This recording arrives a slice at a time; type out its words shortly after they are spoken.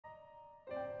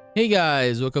Hey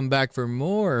guys, welcome back for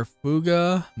more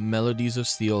Fuga Melodies of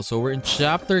Steel. So we're in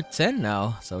chapter 10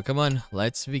 now. So come on,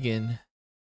 let's begin.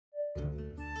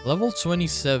 Level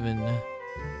 27.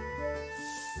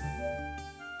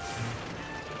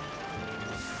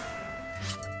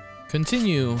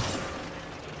 Continue.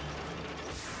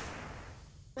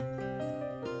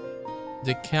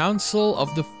 The Council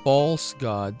of the False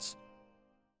Gods.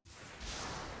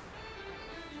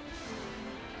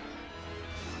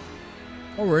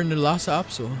 Oh, we're in the Lhasa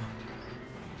Apso.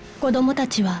 子供た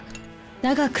ちは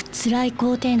長く辛い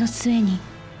行程の末に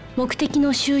目的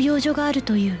の収容所がある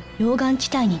という溶岩地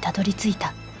帯にたどり着い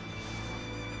た。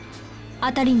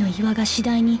辺りの岩が次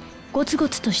第にゴツゴ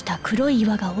ツとした黒い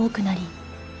岩が多くなり、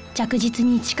着実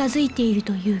に近づいている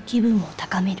という気分を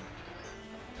高める。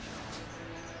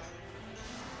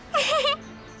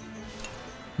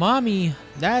Mommy,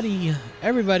 Daddy,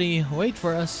 everybody, wait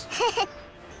for us.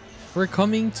 We're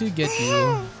coming to get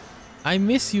you. I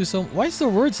miss you so. Why is the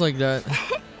words like that?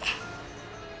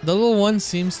 The little one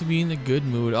seems to be in a good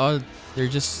mood. Oh, they're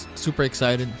just super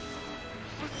excited.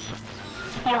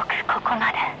 よくここ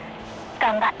まで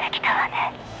頑張ってきたわ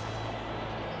ね。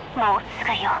もうす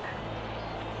ぐよ。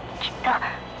きっと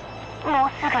もう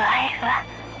すぐ会えるわ。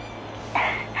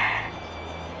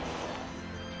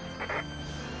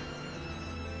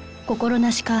心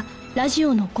なしかラジ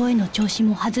オの声の調子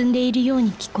も弾んでいるよう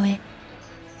に聞こえ、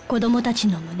子供たち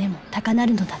の胸も高鳴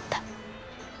るのだった。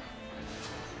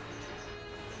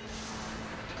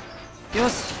よ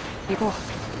し、行こう。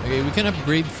 Okay, we can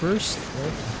upgrade first.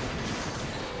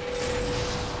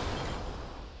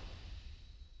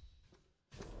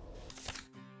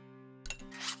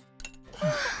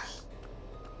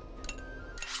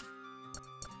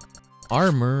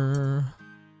 Armor.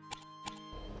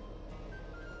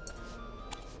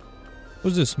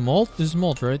 What's this? Malt? This is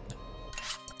malt, right?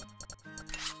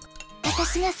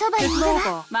 私がそばにいる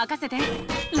わ。任せて。楽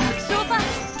勝さ。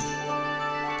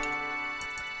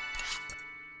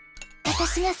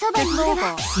私がそばにいる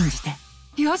わ。信じて。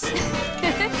よし。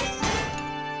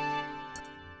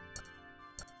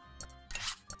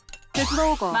鉄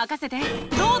道庫任せて。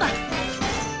どうだ。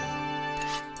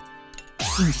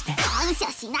信じて。感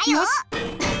謝しなよ。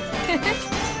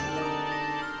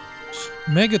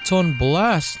Megaton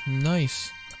Blast.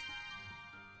 Nice.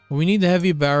 We need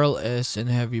Heavy Barrel S and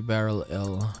Heavy Barrel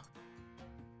L.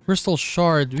 Crystal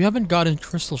Shard. We haven't gotten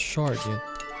Crystal Shard yet.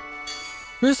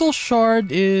 Crystal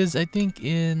Shard is, I think,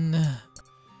 in...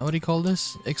 What do you call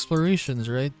this? Explorations,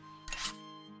 right?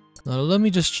 Now, let me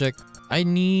just check. I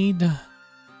need... Okay,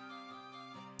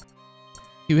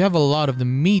 we have a lot of the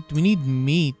meat. We need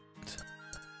meat.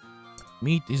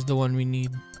 Meat is the one we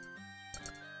need.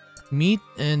 Meat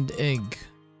and egg.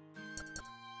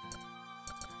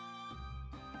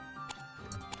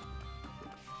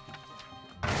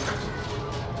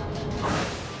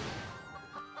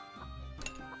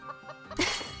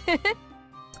 Okay,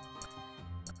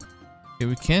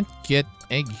 we can't get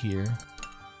egg here.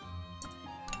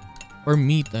 Or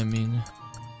meat, I mean.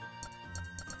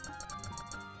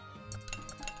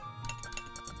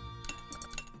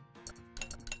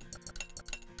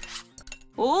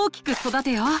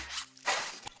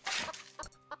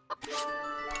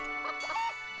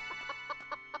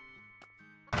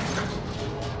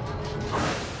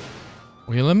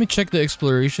 Okay, let me check the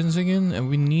explorations again, and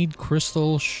we need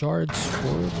crystal shards for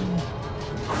them.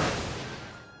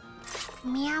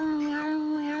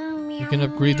 You can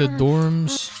upgrade the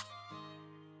dorms.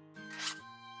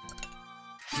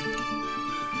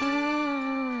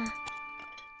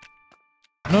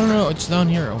 No, it's down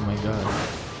here. Oh my god.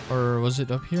 Or was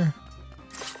it up here?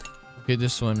 Okay,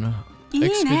 this one.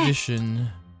 Expedition.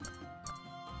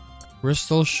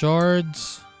 Crystal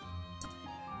shards.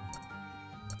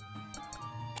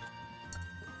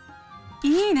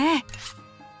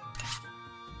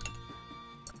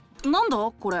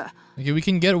 Okay, we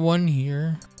can get one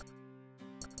here.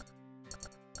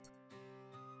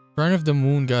 Shrine of the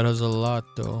Moon God has a lot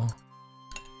though.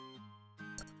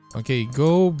 Okay,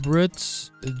 go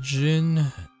Brits, Jin,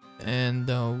 and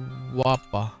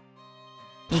Wappa.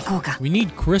 We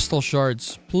need crystal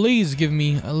shards. Please give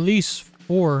me at least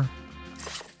 4.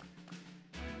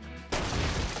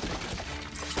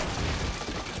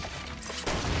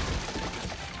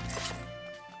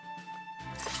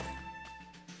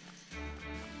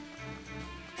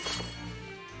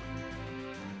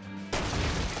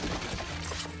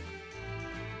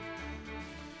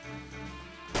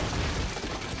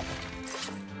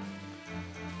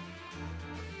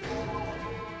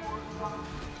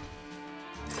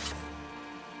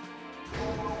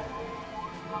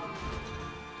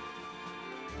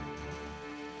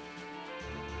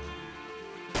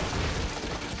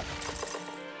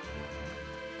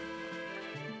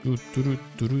 We're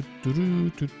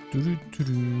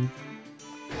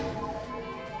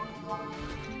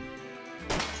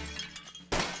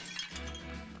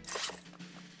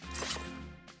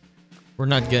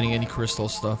not getting any crystal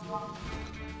stuff.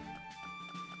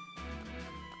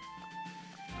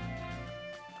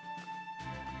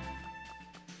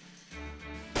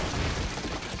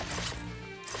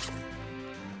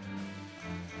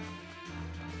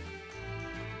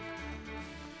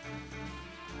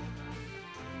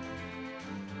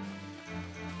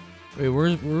 Wait,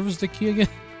 where was the key again?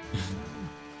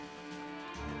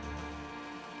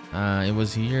 It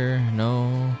was here.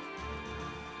 No.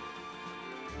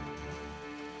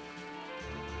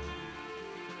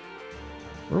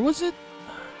 Where was it?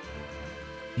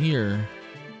 Here.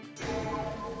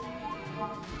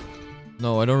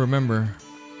 No, I don't remember.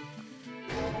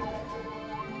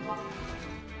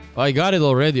 Oh, I got it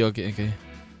already. Okay, okay.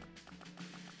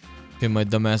 Okay, my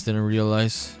dumbass didn't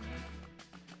realize.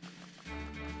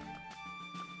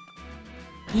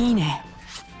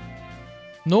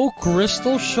 No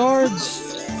crystal shards.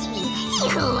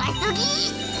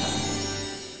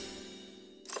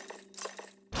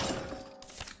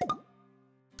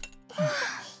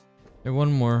 Hey,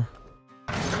 one more.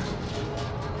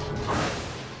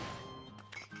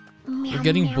 We're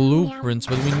getting blueprints,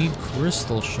 but we need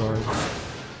crystal shards.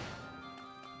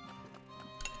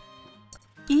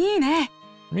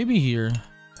 Maybe here.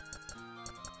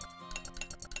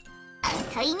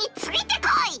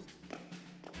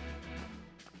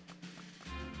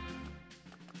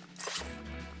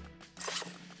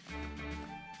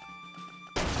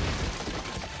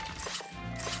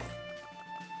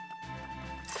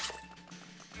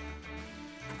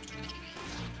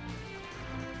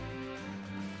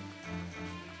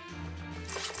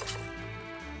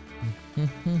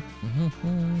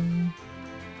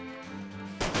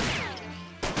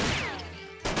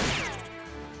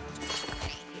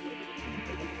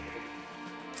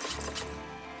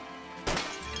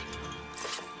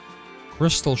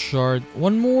 Crystal shard.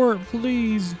 One more,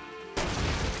 please.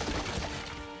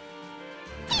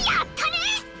 I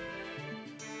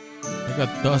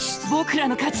got dust.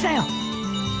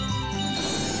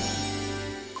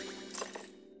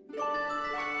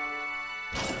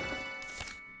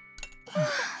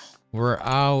 We're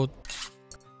out.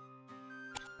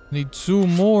 Need 2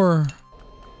 more.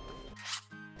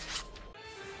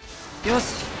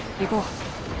 Yoshi, 行こう.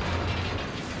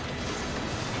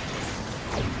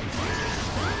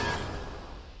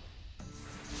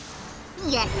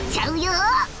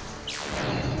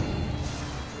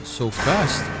 So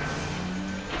fast.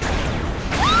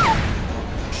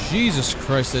 Jesus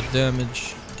Christ, that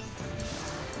damage.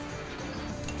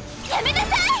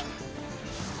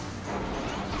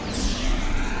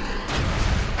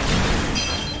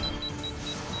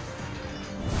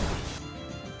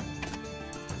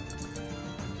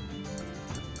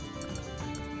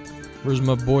 Where's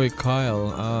my boy Kyle?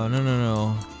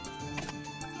 No.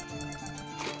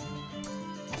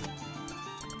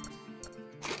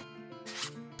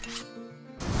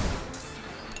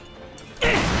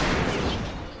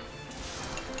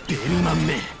 Berman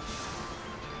me.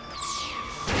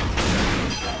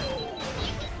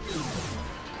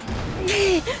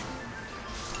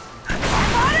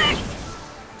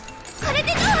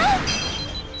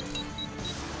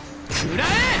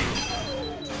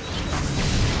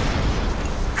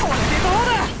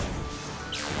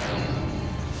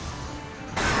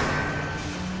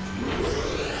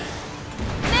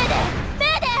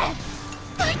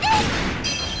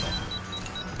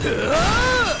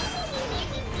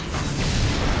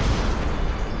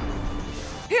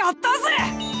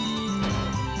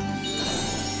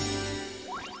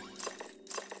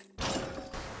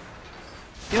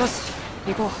 Yoshi,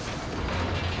 行こう.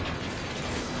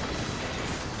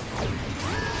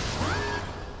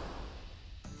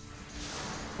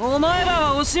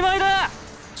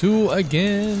 Two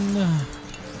again.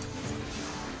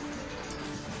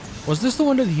 Was this the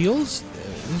one that heals?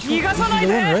 This is the one,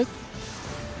 right?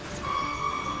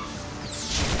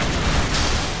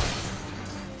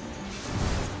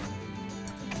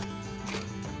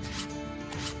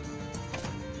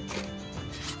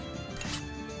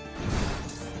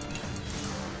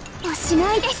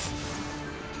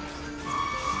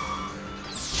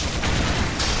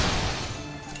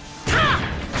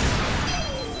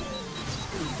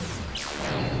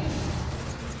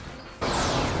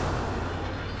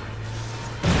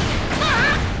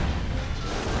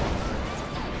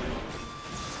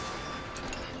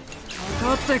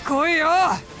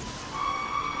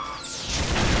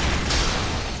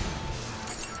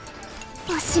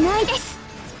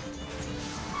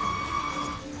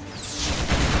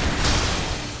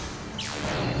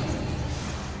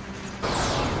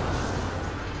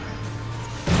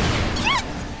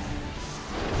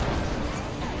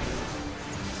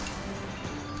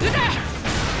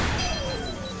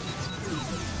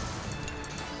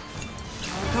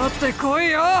 かってこい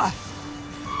よ。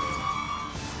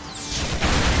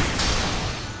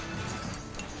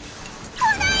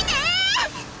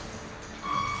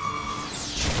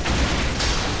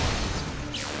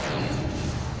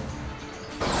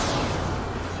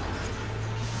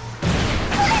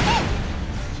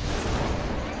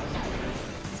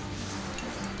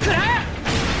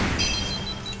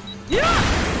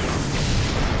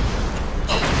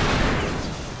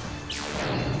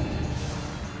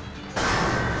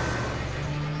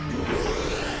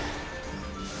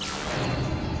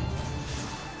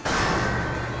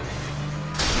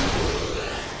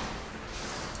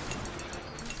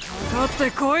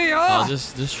I'll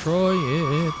just destroy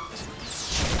it.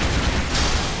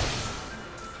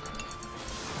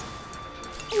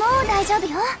 No, 大丈夫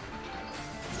よ。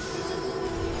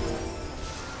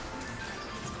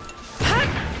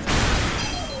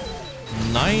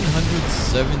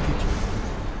972.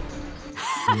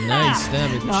 Nice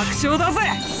damage. 楽勝だぜ。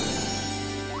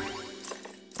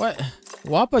What?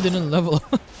 Wappa didn't level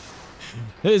up.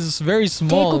 It is very 帝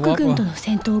small. 国軍と Wappa. の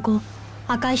戦闘後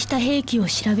破壊した兵器を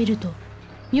調べると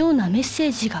妙なメッセ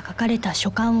ージが書かれた書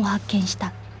簡を発見し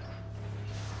た。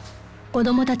子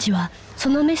供たちはそ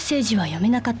のメッセージは読め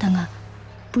なかったが、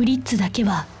ブリッツだけ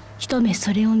は一目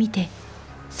それを見て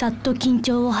さっと緊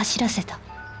張を走らせた。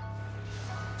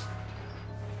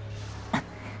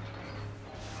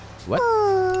 What?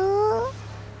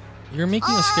 You're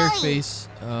making a scared face.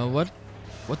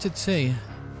 What's it say?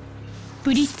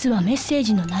 ブリッツはメッセー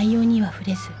ジの内容には触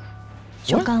れず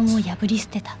書簡を破り捨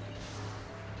てた。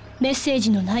メッセージ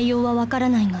の内容はわから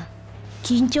ないが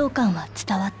緊張感は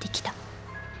伝わってきた。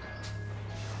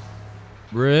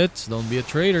 Brits, don't be a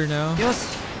traitor now. よし、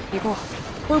行こう。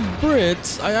 For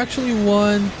Brits, I actually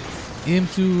want him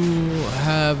to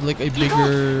have like a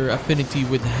bigger affinity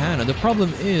with Hannah. The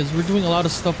problem is we're doing a lot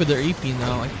of stuff with their AP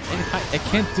now. I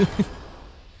can't do it.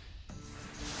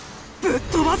 ぶっ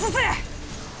飛ばすぜ。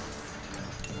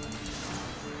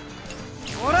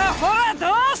ほらほら、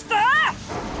どうした？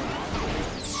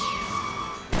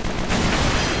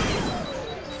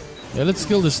 Yeah, let's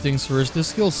kill this thing first.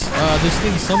 This thing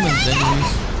summons enemies.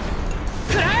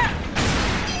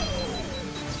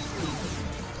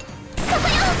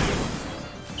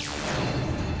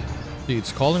 See,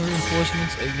 it's calling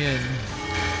reinforcements again.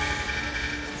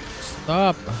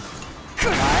 Stop.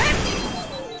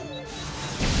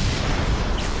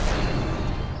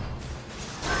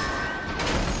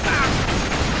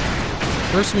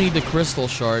 First we need the crystal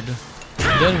shard.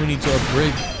 Then we need to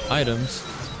upgrade items.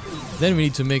 Then we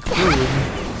need to make food.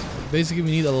 Basically,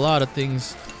 we need a lot of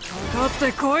things.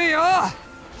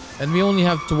 And we only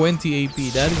have 20 AP.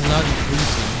 That is not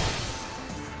increasing.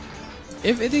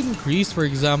 If it increased, for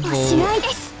example,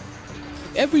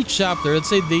 every chapter, let's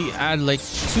say they add like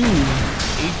 2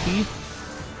 AP,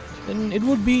 then it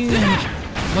would be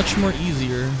much more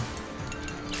easier.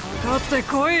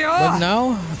 But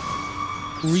now,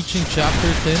 reaching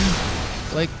chapter 10,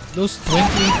 like those 20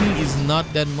 AP is not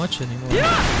that much anymore.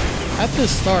 At the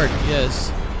start,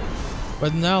 yes.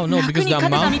 But now, no, because the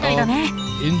amount of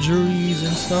injuries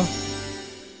and stuff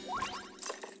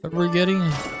that we're getting,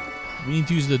 we need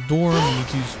to use the dorm, we need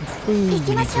to use food,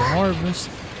 we need to harvest.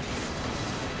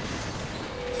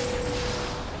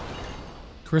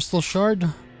 Crystal shard?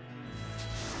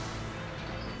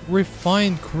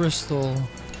 Refined crystal.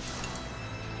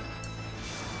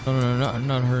 No,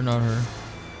 not her, not her.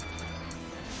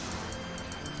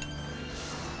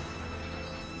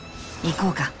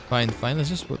 Fine.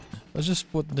 Let's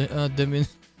just put them in.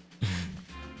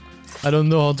 I don't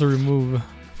know how to remove.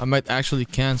 I might actually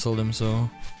cancel them, so.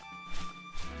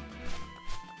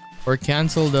 Or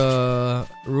cancel the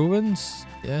ruins.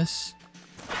 Yes.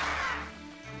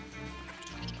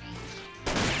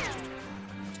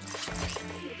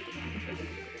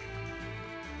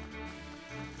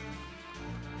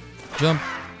 Jump.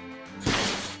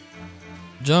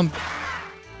 Jump.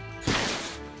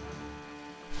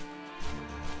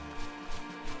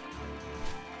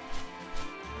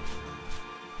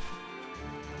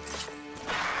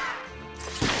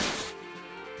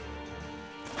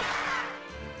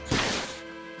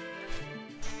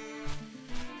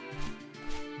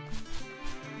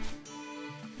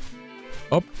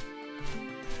 Up.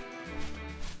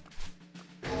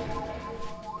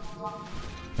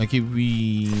 Okay,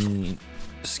 we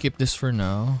skip this for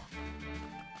now.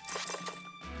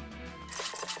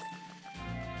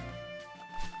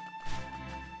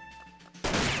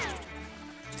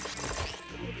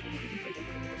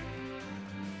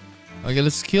 Okay,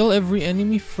 let's kill every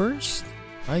enemy first,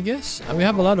 I guess. We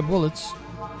have a lot of bullets.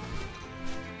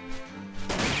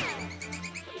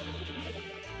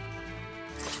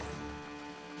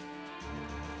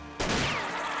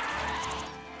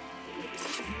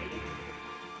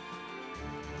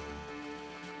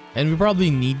 And we probably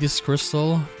need this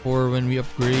crystal for when we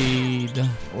upgrade,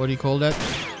 what do you call that?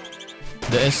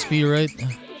 The SP, right?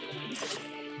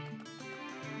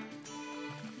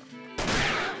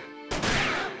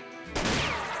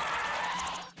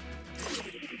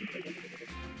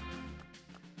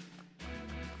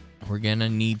 We're gonna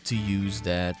need to use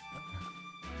that.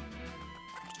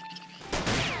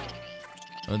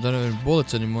 I don't have any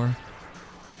bullets anymore.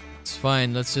 It's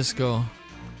fine, let's just go.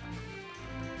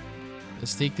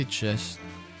 Let's take the chest.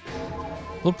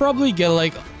 We'll probably get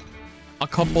like a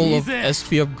couple of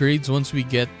SP upgrades once we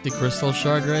get the crystal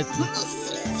shard, right?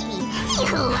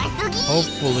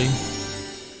 Hopefully.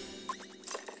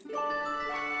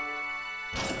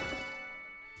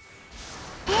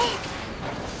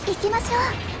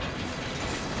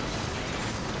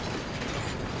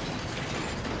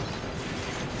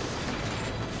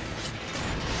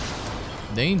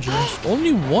 Dangerous.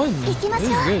 Only one. This is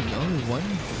good. Only one.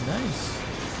 Nice.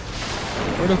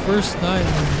 For the first time,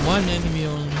 one enemy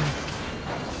only.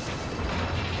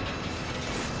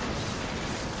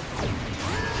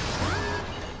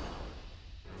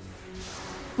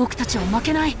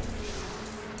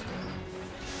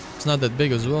 It's not that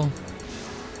big as well.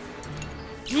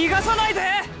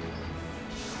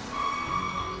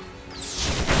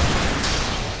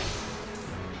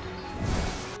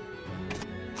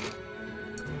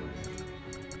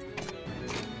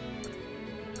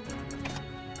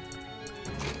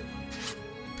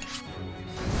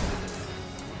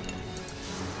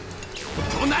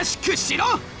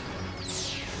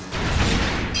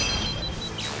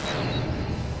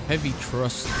 Heavy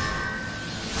trust.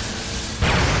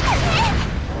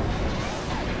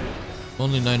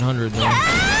 Only 900 though.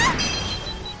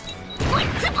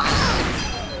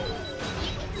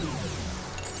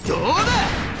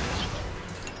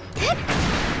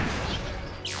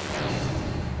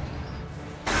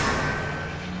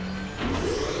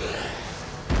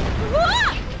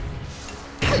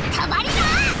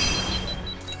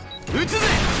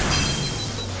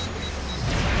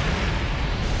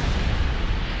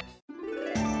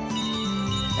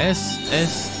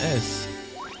 SSS.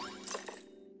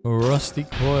 Rusty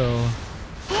coil.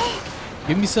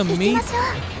 Give me some meat.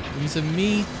 Give me some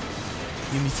meat.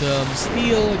 Give me some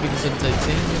steel. Give me some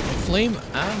titanium. Flame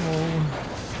ammo.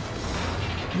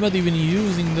 I'm not even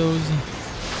using those.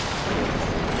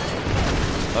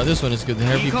 Oh, this one is good.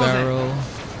 Heavy barrel.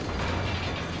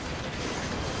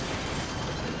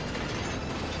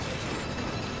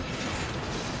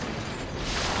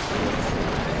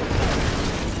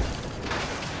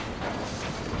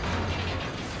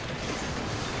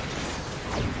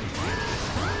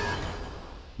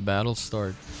 Battle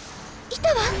start.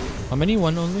 How many?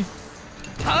 One only?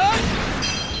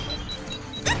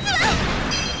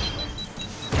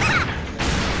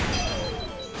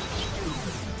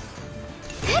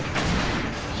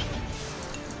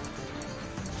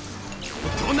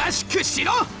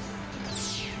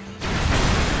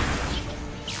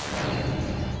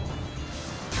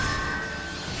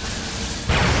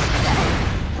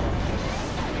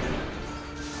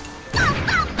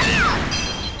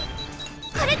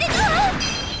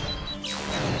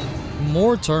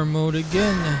 Mortar mode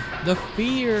again. The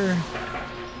fear.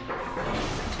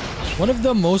 One of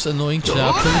the most annoying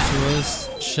chapters was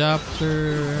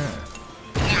chapter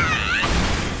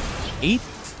 8.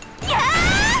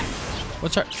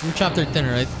 What chapter 10,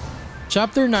 right?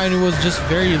 Chapter 9 was just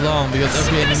very long because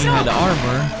every enemy had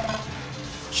armor.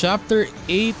 Chapter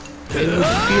 8, it would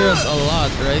fear us a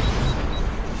lot, right?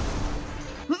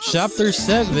 Chapter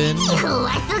 7.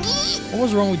 What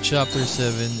was wrong with chapter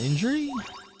 7? Injury?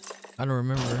 I don't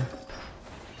remember.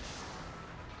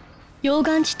 溶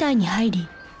岩地帯に入り、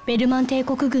ベルマン帝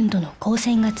国軍との交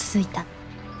戦が続いた。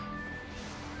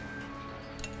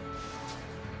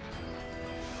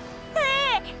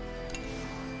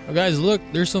Oh, guys, look,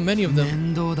 there's so many of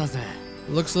them.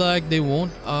 Looks like they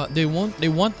want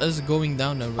us going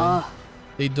down that way.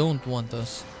 They don't want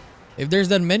us. If there's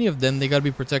that many of them, they gotta be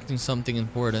protecting something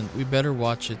important. We better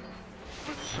watch it.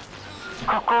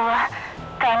 ここは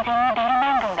完全にベル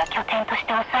マン軍が拠点とし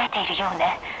て抑えているよう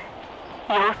ね。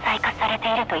要塞化され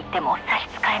ていると言っても差し支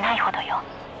えないほどよ。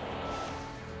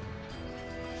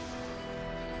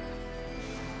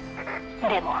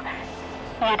でも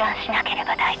油断しなけれ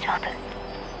ば大丈夫。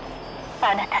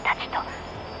あなたたちと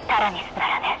タラニスな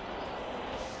らね。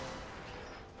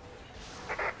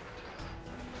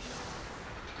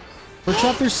For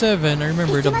chapter 7, I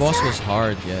remember the boss was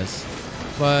hard, yes.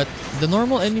 But the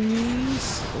normal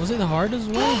enemies, was it hard as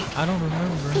well? I don't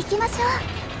remember.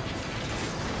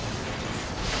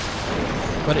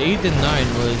 But 8 and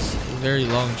 9 was very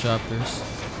long chapters.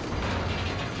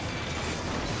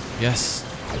 Yes.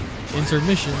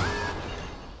 Intermission.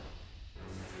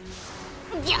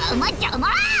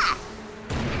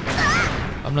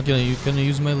 I'm not gonna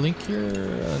use my link here.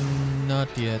 Not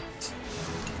yet.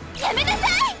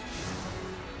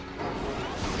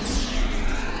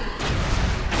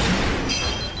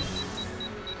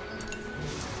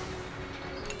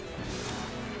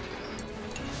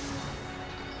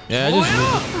 Yeah, I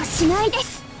just read it.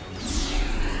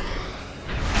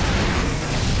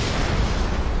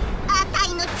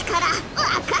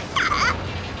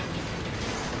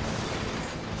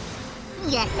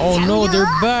 Oh no, they're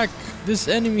back! This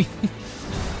enemy.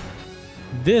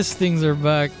 These things are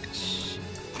back.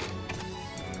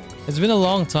 It's been a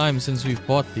long time since we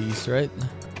fought these, right?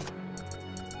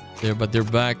 But they're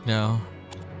back now.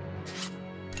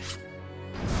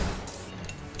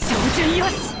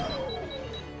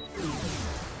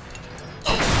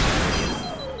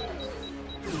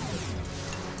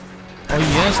 Oh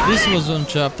yes, this was on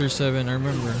chapter 7, I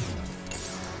remember.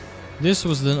 This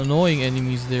was the annoying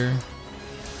enemies there.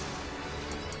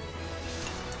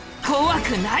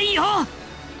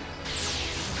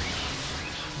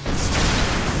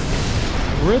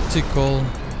 Critical.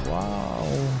 Wow.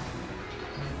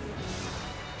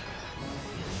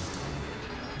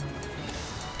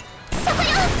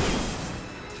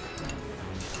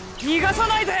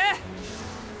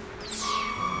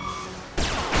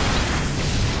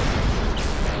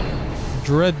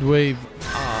 Dread wave.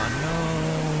 Oh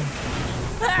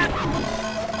no.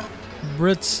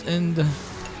 Brits and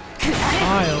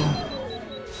Isle.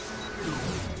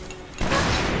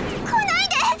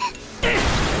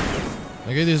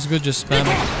 Okay, this is good, just spam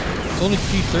it. It's only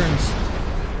 3 turns.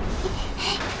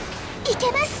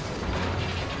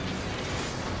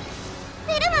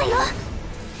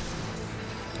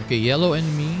 Okay, yellow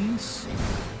enemies.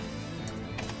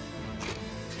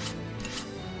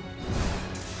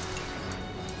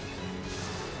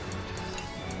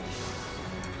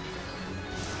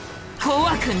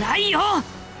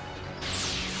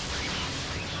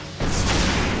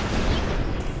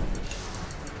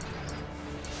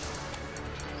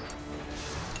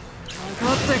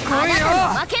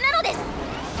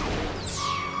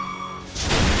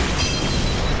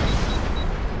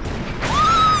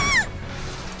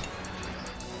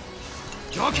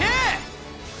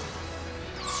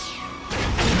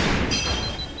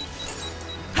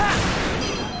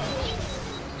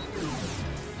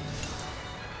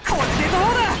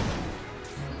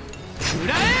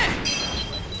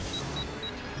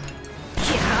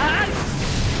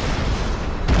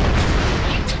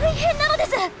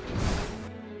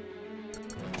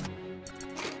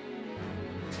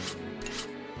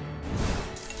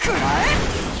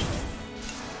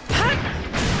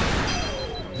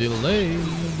 Delayed.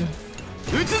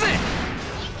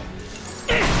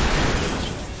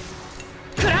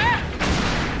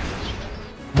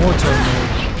 Mortar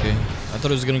mode. Okay, I thought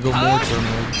it was gonna go mortar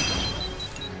mode.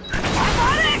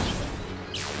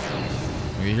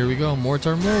 Okay, here we go.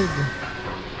 Mortar mode.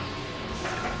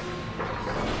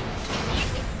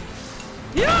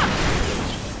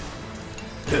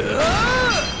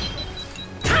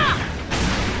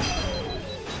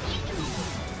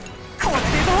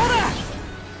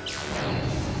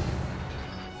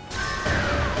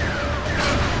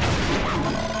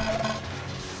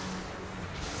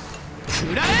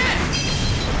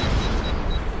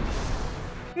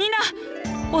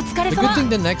 The good thing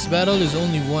the next battle is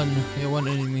only one. Yeah, one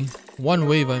enemy. One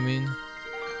wave, I mean.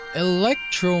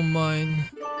 Electro mine.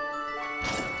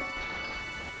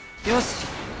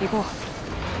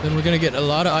 Then we're gonna get a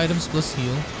lot of items plus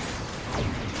heal.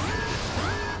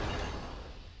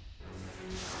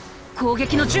 Oh,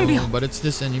 but it's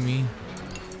this enemy.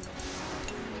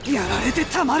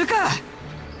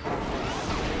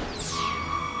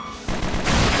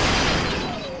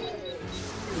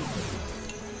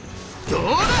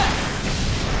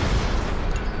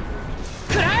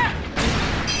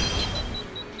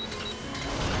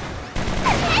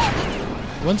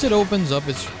 Once it opens up,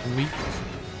 it's weak.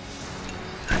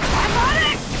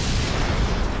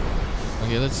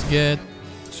 Okay, let's get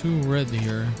 2 red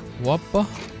here. Wappa,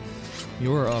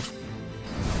 you're up.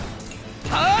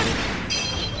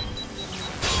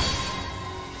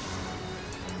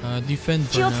 Defend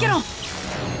for now.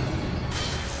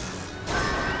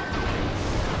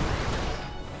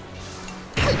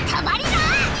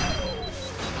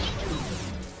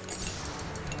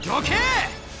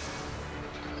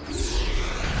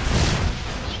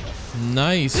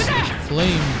 Nice.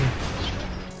 Flamed.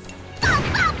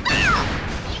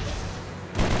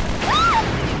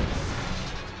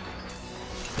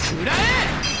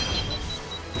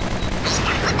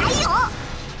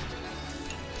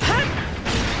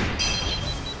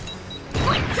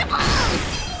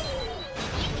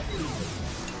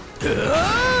 $2,000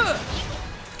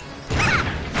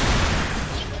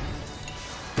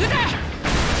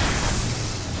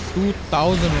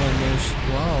 almost.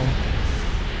 Wow.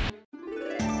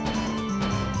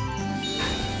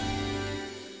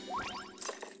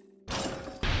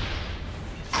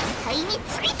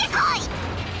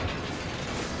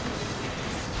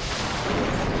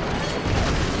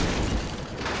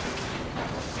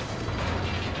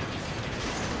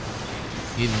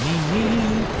 Give me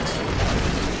meat.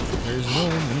 There's no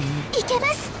meat.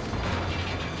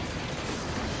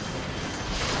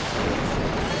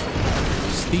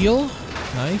 Steel.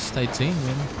 Nice.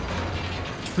 Titanium.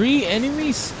 3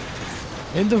 enemies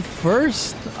in the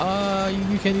first.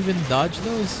 You can't even dodge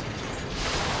those.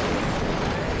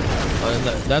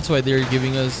 That's why they're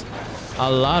giving us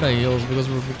a lot of heals, because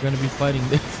we're going to be fighting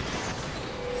this.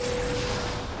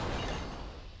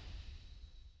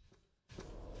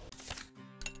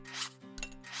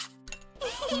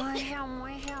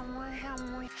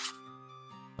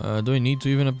 Do I need to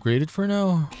even upgrade it for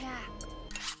now?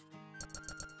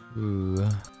 Ooh.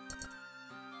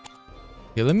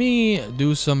 Okay, let me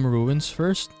do some ruins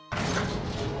first.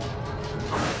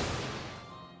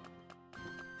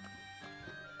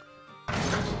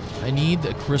 I need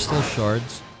crystal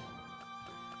shards.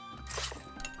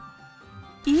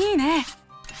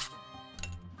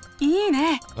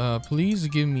 Please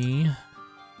give me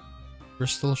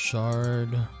crystal shard.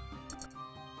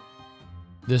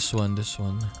 This one.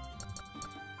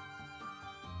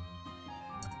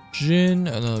 Jin,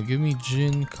 no, give me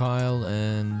Jin, Kyle,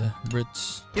 and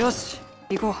Brits. Yosh,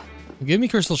 go. Give me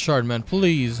crystal shard, man,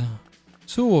 please.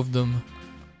 2 of them.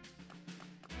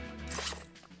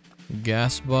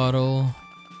 Gas bottle.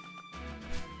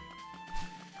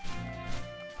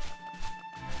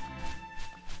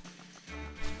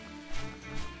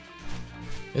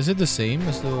 Is it the same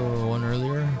as the one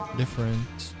earlier?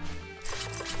 Different.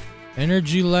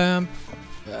 Energy lamp.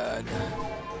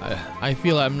 I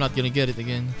feel I'm not gonna get it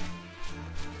again.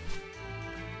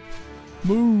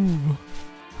 Move.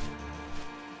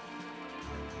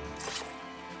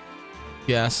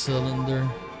 Gas cylinder.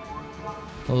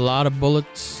 A lot of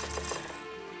bullets.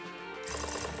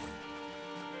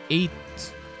 8.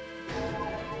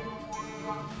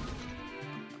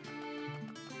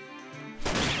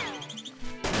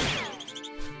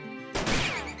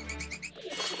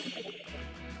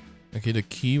 Okay, the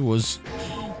key was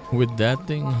with that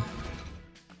thing.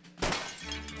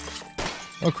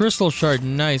 Oh, crystal shard.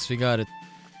 Nice, we got it.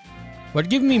 But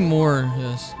give me more.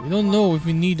 Yes, we don't know if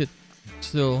we need it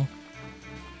still.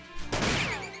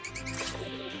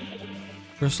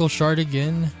 Crystal shard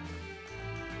again.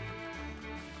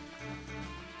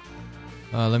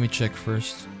 Let me check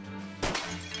first.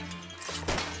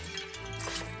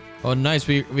 Oh, nice.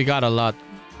 We got a lot.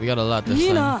 We got a lot this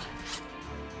time.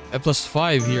 A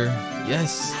 +5 here.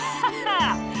 Yes.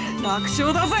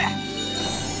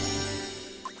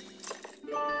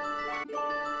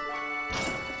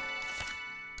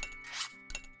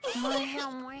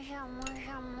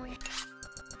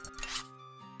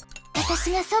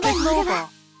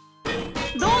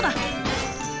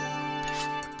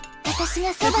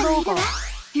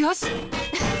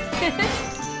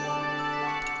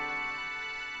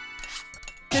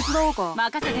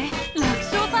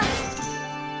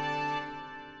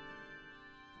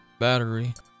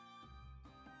 Battery.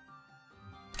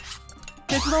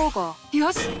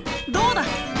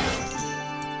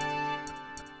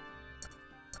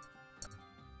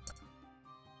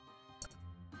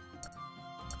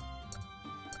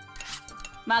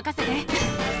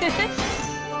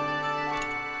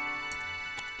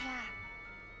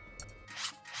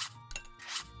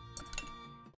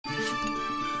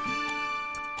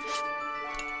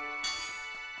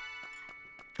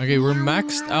 Okay, we're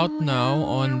maxed out now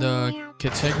on the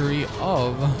category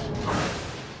of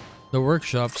the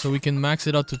workshop, so we can max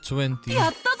it out to 20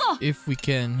 if we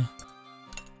can.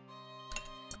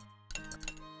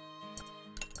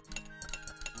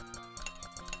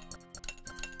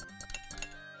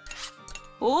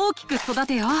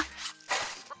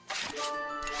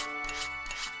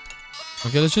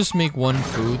 Okay, let's just make 1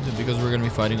 food because we're gonna be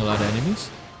fighting a lot of enemies.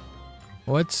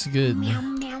 What's good?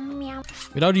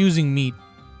 Without using meat.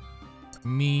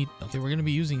 Meat. Okay, we're gonna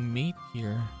be using meat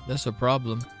here. That's a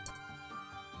problem.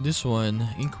 This one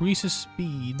increases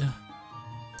speed. How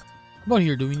about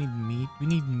here? Do we need meat? We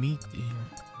need meat here.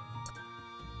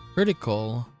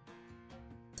 Critical.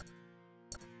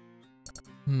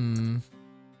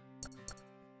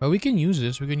 But we can use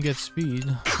this. We can get speed.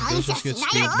 Okay, let's just get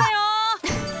speed.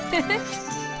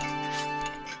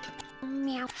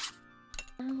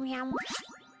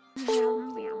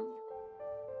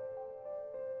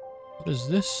 What is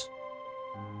this?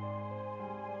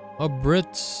 A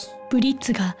Brits. ブリッ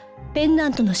ツがペンダ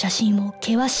ントの写真を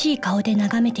険しい顔で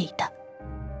眺めていた。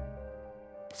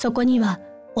そこには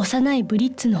幼いブリ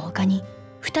ッツの他に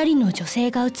2人の女性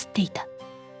が写っていた。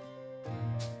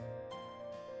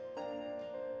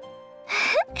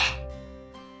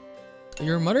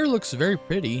Your mother looks very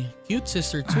pretty. Cute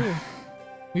sister too.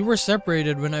 We were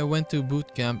separated when I went to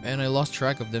boot camp and I lost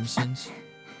track of them since.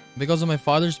 Because of my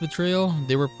father's betrayal,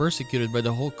 they were persecuted by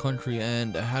the whole country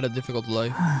and had a difficult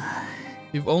life.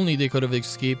 If only they could have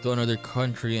escaped to another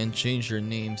country and changed their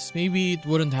names, maybe it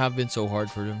wouldn't have been so hard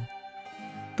for them.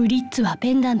 ブリッツは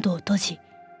ペンダントを閉じ、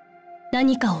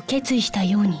何かを決意した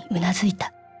ようにうなずい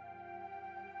た。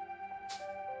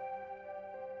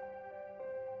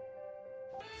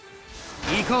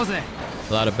行こうぜ。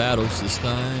 A lot of battles this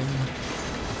time,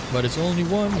 but it's only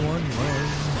one.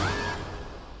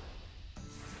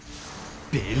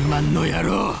 ベルマンの野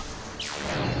郎。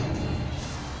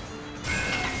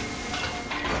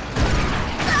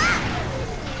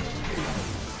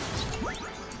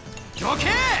どけ！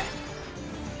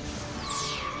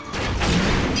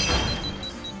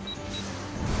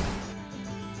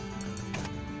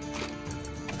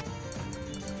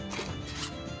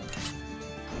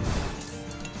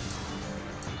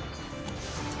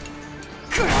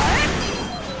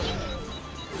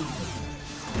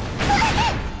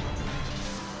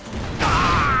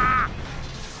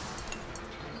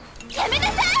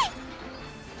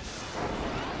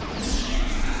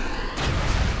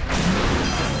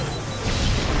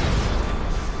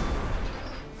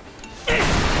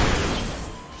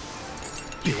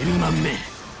ベルマンめ。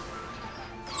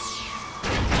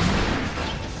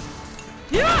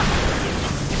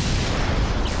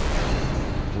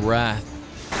Wrath.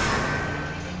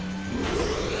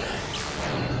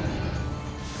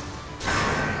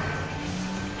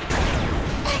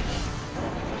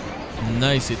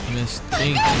 Nice, it missed.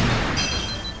 Thank you.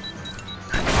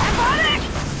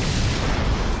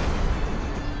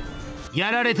 Yararetara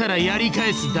やられたらやり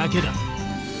返すだけだ。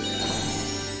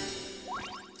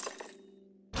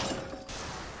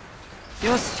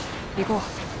よし、行こ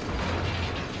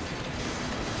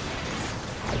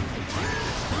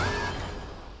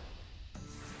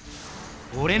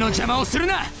う。俺の邪魔をする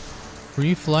な。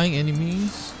Free flying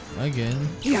enemies again.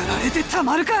 やられてた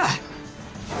まるか。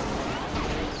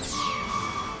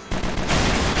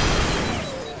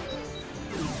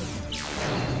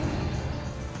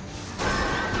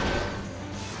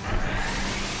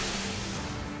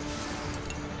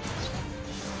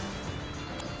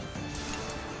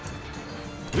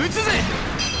撃つぜ。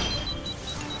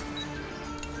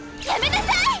やめな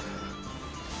さい。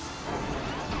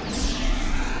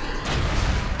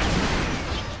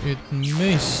It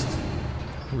missed.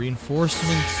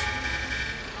 Reinforcements.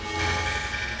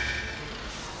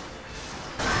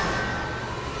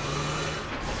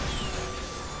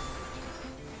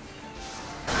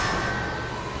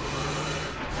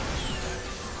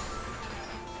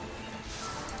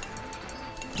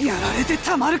やられて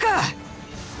たまるか。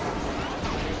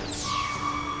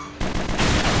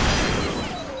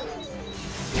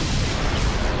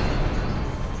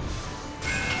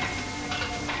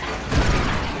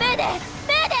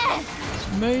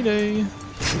Mayday!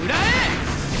 食らえ！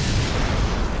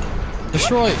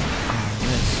 Destroy! Oh,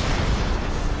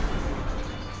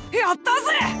 nice. やったぜ！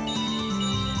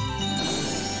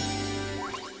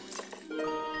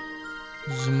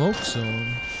 Smoke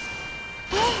zone.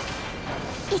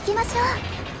 行きましょ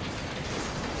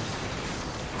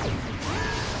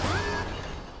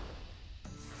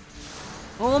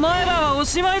う。う。お前らはお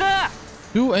しまいだ。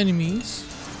 Two enemies.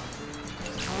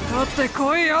 かかって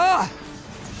こいよ。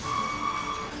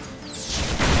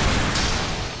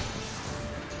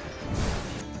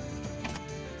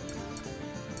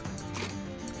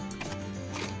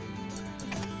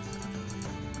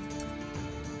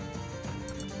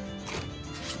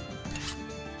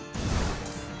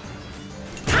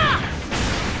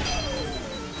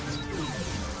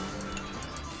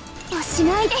おし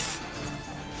まいです。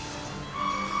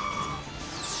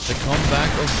 The comeback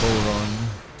of Boron.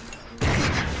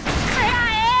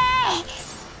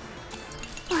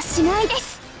 おしまいで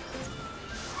す。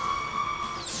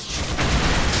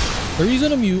 The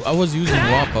reason I was using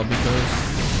Wappa because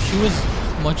she was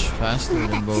much faster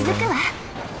than 続く Boron. わ。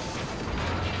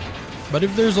 But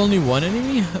if there's only one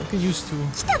enemy, I can use two.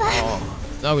 来たわ。 Oh,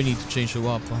 now we need to change the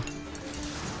Wappa.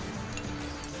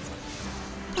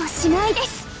 おしまいで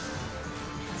す。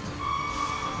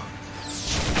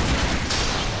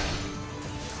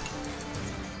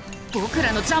 僕ら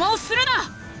の邪魔をするな。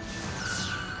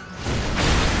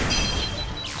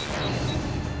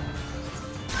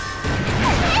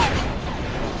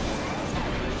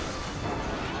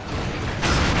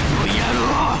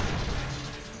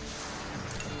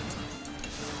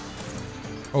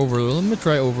Overload. Let me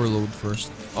try overload first.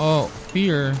 Oh,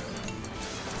 fear.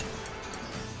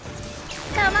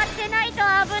 捕まってないと危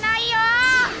ないよ。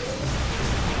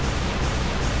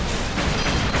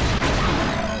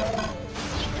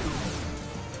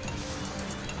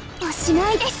おし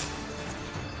まいです。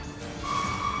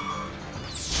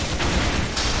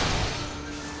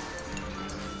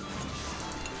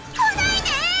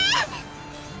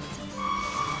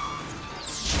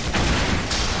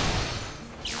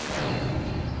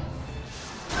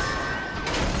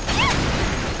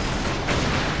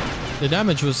 The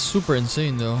damage was super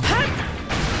insane though.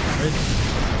 Right?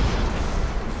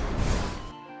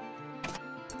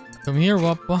 Come here,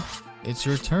 Wappa. It's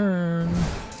your turn.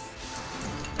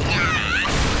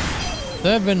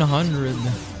 700. も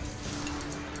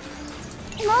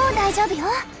う大丈夫よ。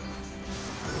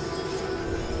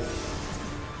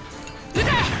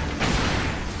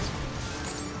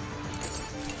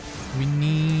 We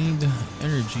need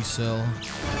energy cell.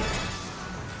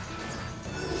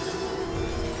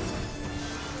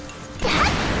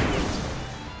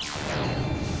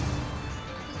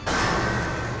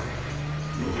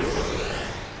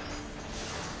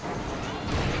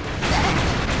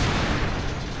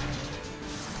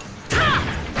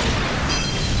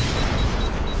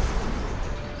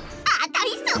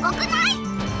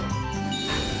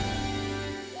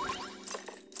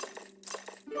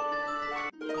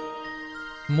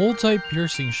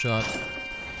 Multi-piercing shot.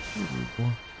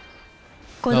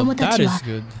 子供たちは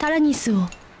タラニスを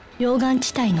溶岩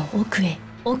地帯の奥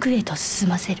へと進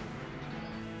ませる。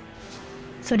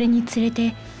それにつれ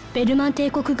てベルマン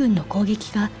帝国軍の攻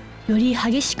撃がより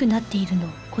激しくなっているのを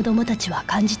子供たちは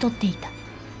感じ取っていた。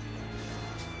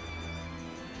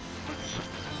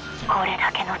これ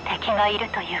だけの敵がいる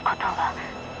ということは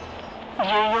重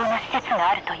要な施設が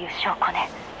あるという証拠ね。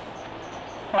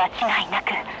間違いな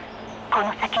くこ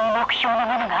の先に目標のも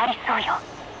のがありそうよ。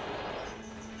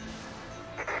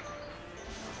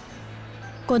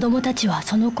子供たちは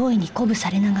その声に鼓舞さ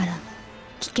れながら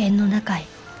危険の中へ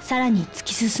さらに突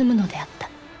き進むのであった。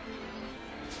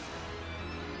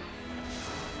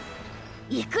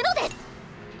行くのです。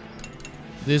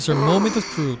 This is our moment of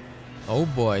truth. Oh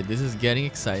boy, this is getting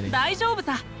exciting. 大丈夫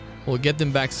さ。 We'll get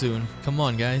them back soon. Come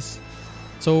on, guys.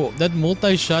 So that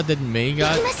multi-shot that May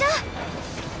got,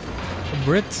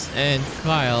 Brits and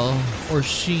Kyle or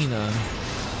Sheena,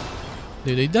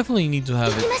 dude, they definitely need to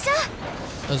have it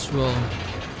as well.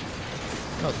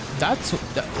 Oh, that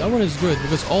one is good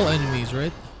because all enemies,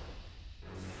 right?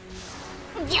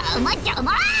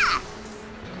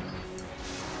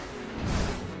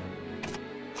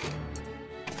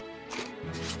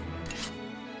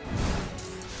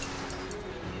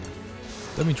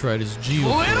 Let me try this Geo.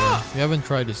 We haven't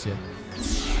tried this yet.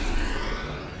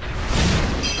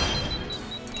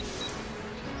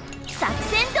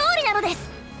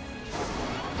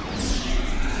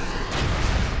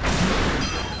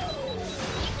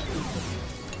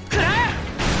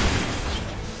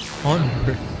 On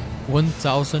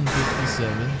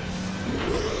 1057.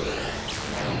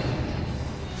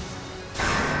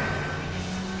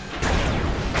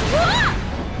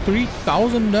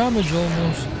 $3,000 damage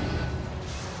almost.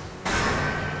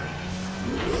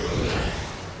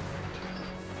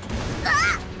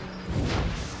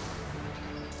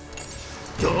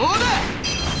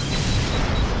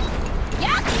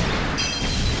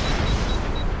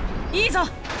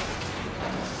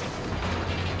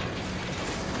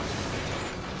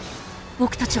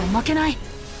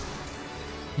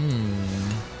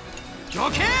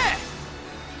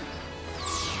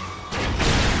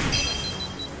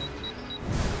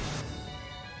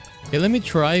 Okay, let me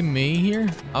try May here.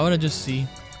 I wanna just see.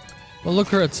 Well, look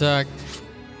her attack.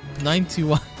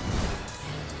 91.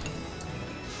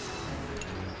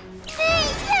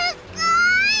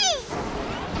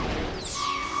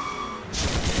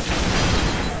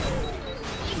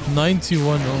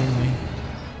 $91 only.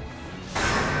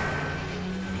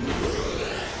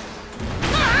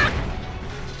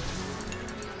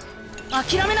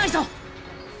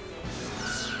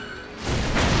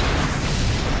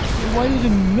 Why did he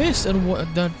miss and what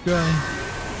that guy?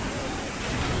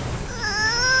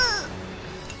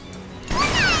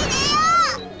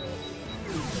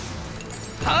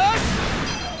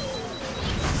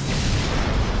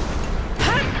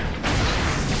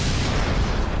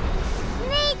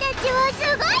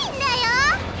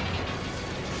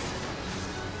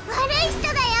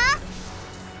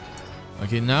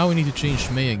 Okay, now we need to change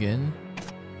May again.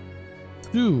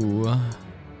 Ooh.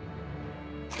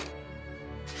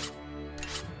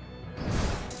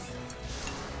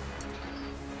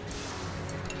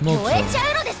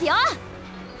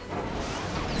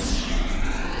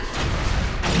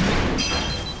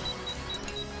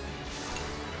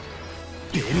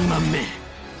 ルマンめ。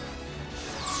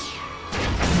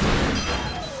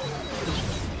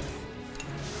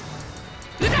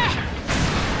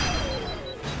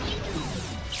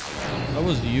 That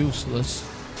was useless.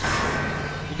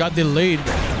 It got delayed.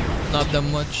 Not that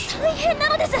much. 大変な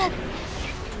のです。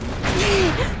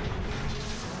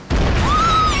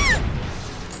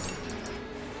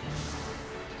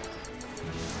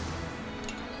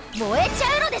燃えち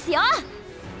ゃうのですよ。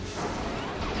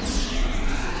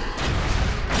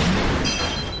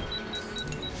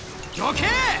どけ。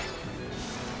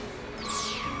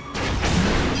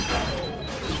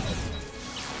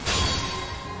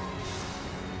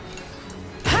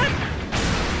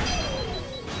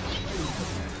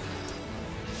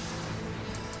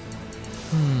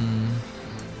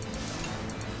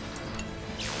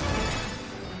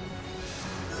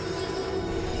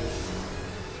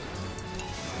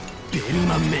 ベル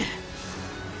マンめ。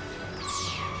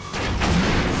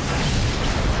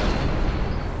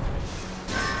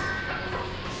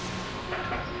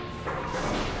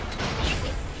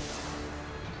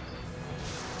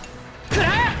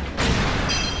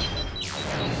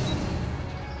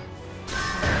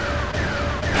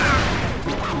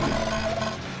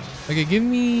 Okay, give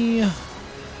me... Okay,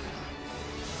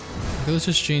 let's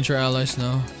just change our allies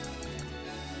now.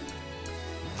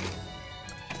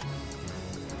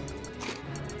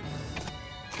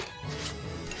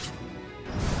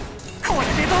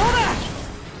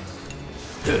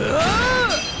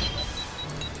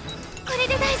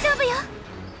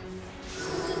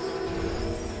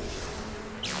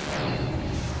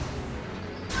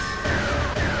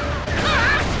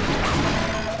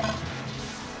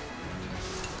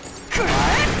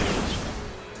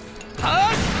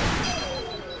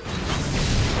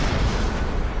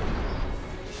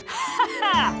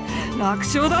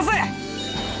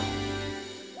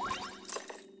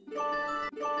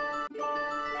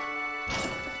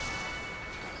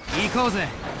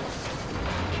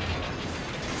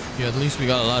 Yeah, at least we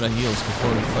got a lot of heals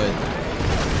before we fight.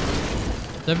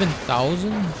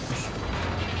 7,000?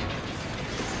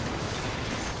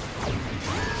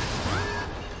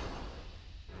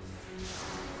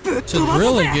 It's a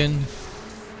drill again.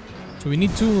 So we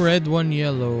need 2 red, 1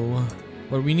 yellow.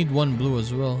 But we need 1 blue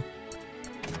as well.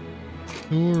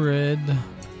 2 red.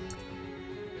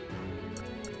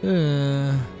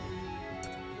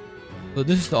 So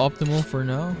this is the optimal for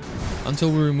now.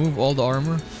 Until we remove all the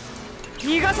armor.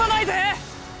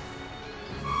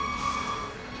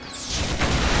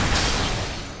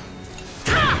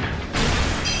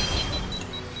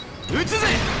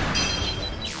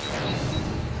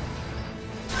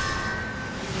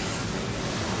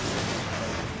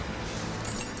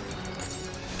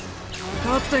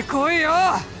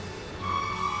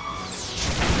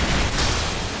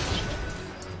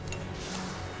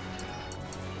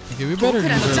 Okay, we better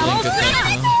use our link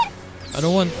attack now. I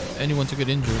don't want anyone to get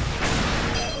injured.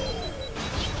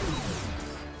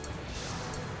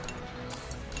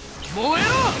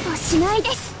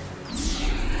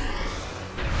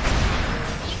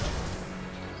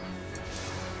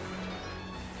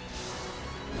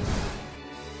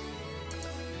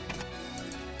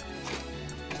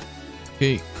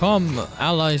 Okay, come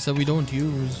allies that we don't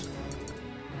use.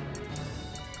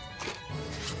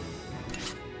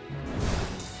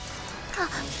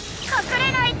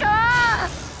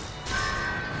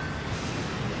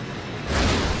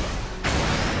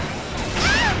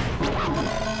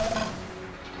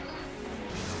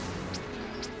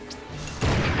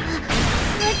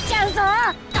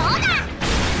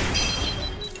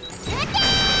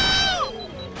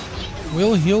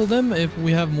 We'll heal them if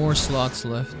we have more slots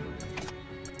left.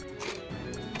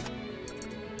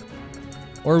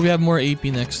 Or we have more AP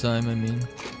next time, I mean.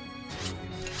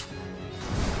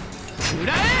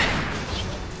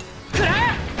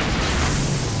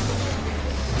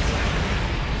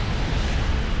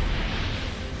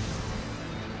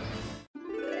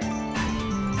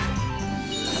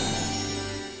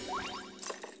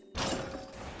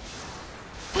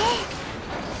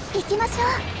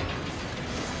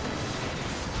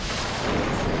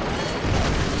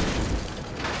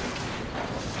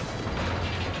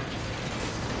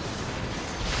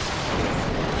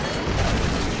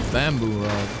 Bamboo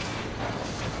rod.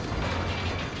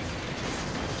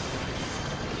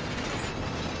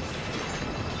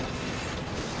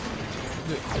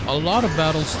 A lot of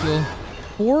battles still.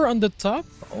 4 on the top?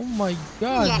 Oh my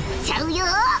god.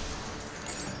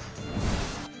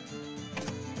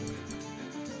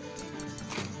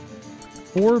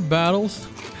 4 battles?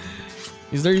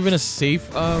 Is there even a safe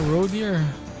road here?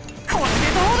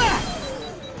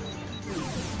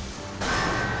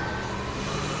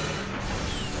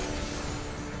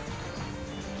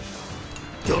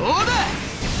 どうだ。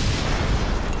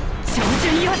照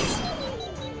準よし。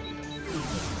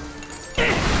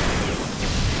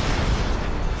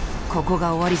ここ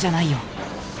が終わりじゃないよ。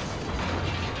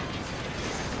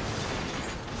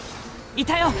い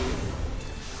たよ。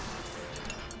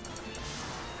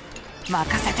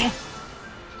任せて。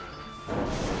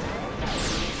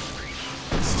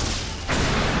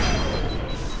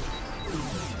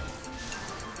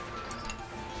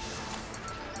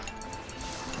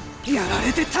やら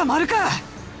れてたまるか。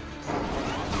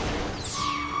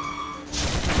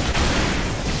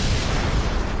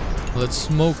Let's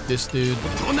smoke this dude.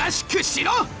 おとなしくし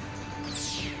ろ。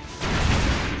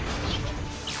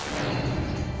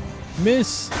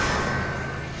 Miss.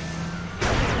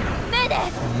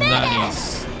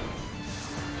 Nice.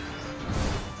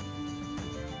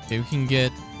 Okay, we can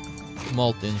get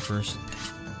Malt in first.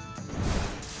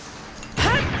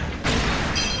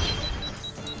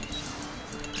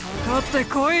 かかって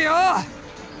こいよ。か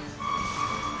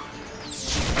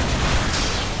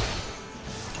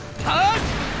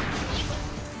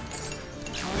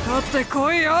かって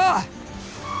こいよ。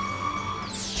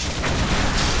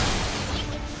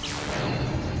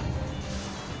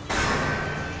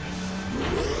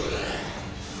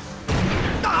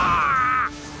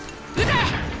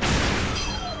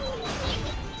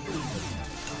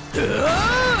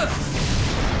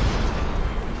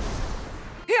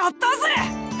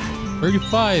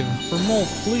$35 for Molt,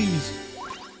 please.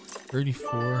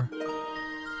 34.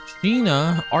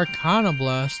 Sheena, Arcana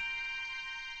Blast.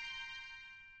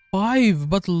 5,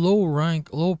 but low rank,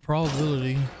 low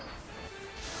probability.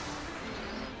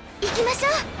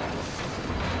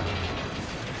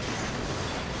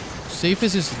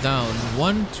 Safest is down.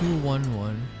 1, 2, 1,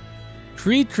 1.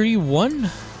 3, 3,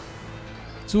 1.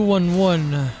 2, 1,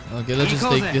 1. Okay, let's just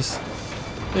take this.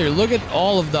 There, look at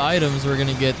all of the items we're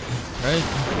gonna get, right?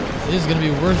 This is gonna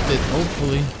be worth it,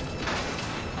 hopefully.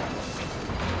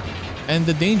 And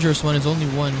the dangerous one is only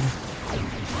 1.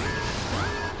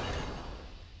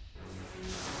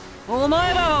 お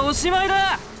前らはおしまい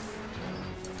だ。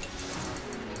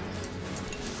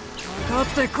かかっ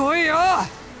てこいよ。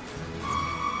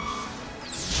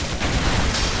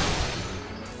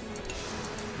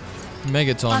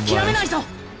Megaton 諦めないぞ。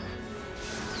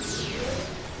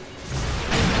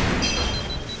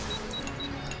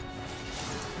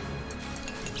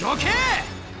 どけ。し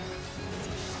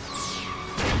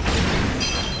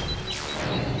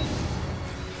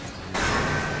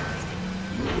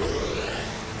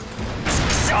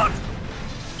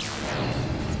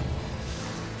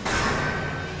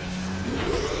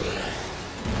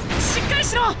っかり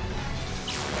しろ。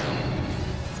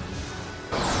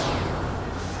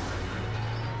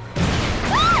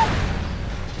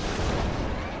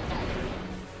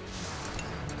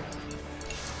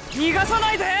逃がさ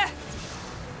ないで。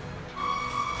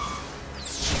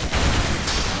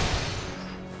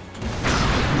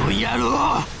野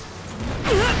郎。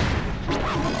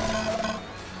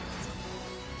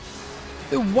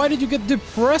Why did you get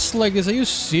depressed like this? Are you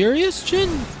serious, Jin?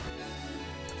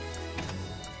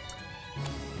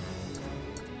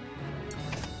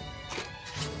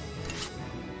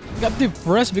 Got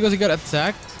depressed because he got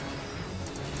attacked?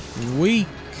 Weak.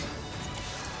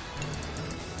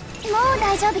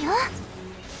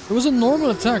 It was a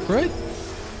normal attack, right?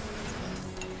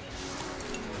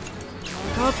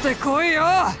 かかってこいよ。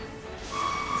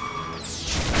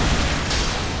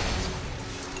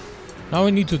 Now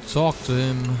I need to talk to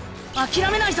him. 諦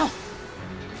めないぞ。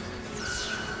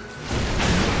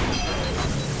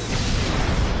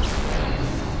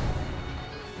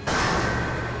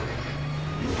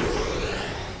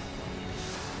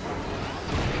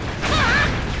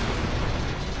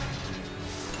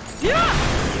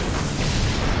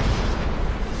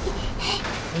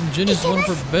And Jin is one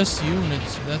for best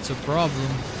units. That's a problem.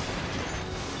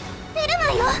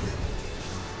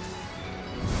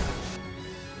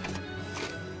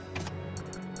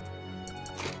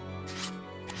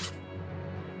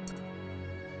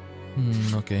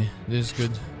 Okay, this is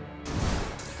good.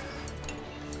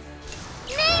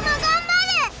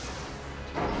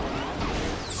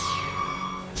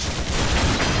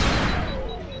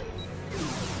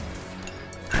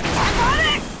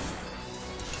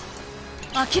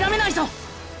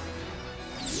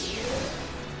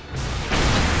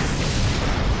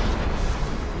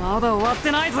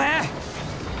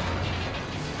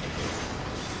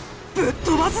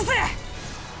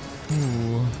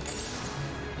 Ooh.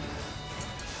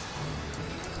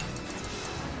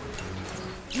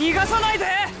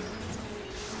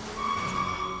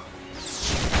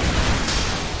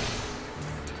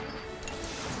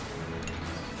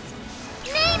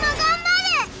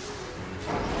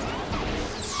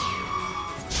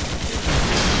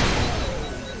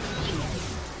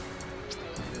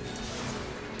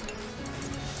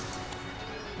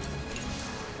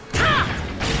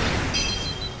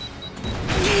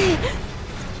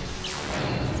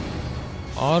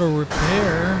 Auto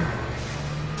repair.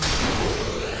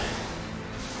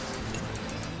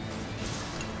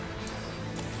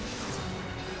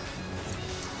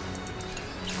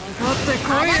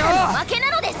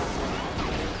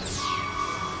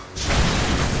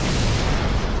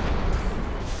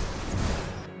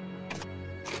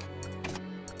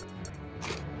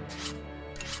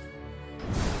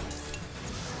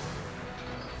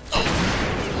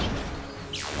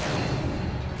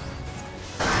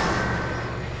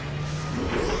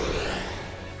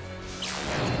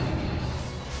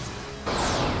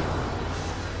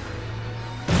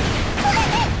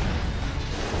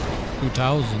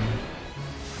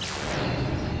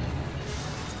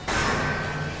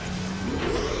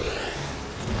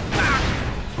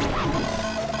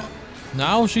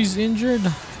 Now she's injured.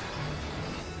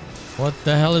 What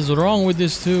the hell is wrong with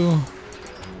this two?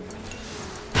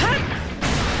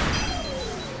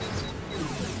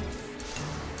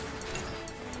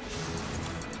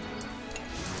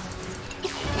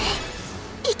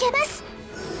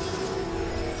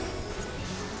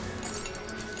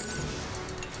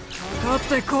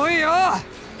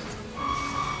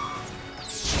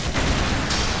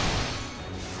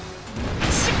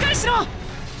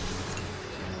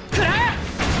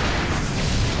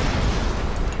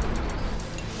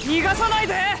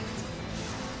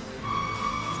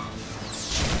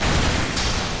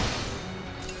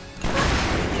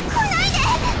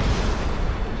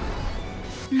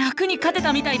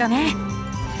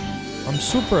 I'm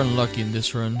super unlucky in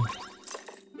this run.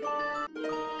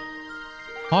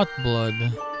 Hot blood.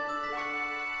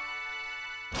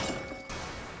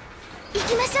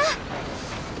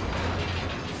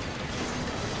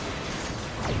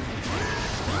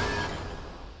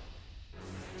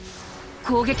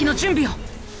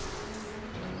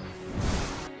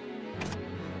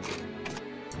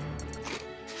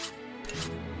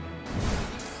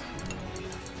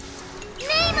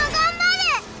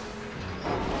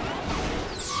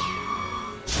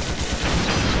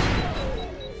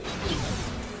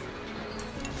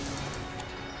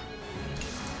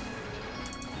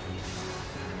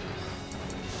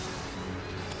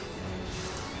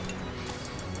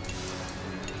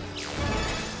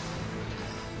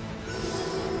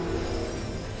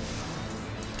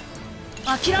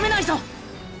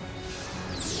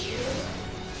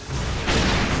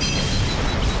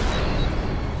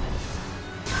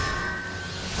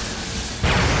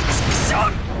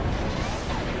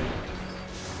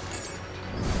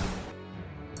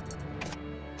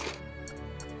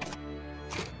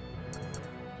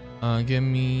 Give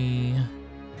me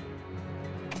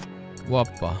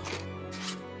Wappa.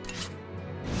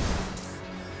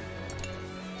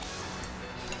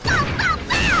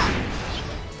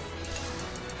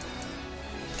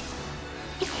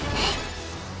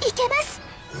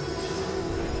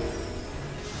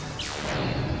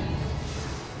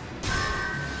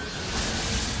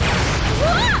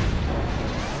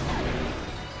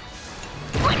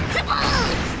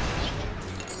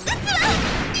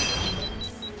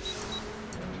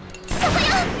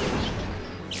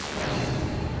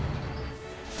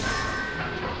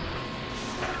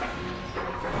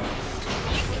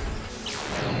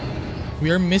 We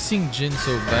are missing Jin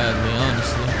so badly,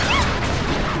 honestly.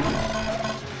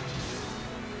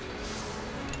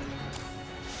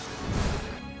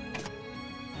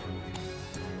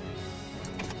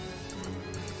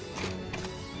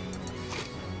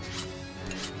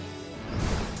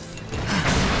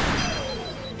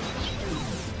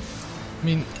 I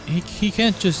mean, he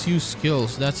can't just use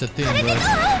skills, that's the thing,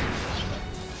 right?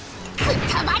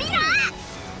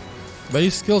 But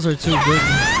his skills are too good.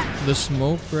 The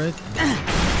smoke, right? Here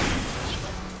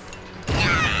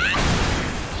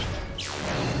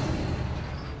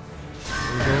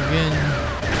we go again.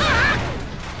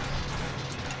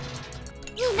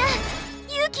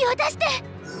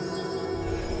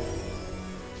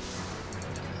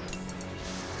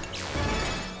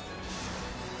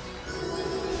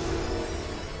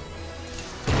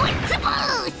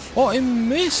 Oh, I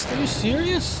missed! Are you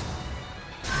serious?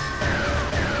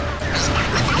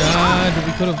 God,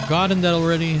 we could have gotten that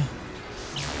already.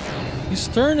 His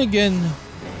turn again.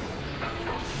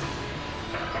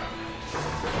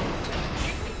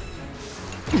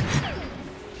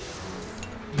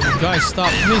 This guy,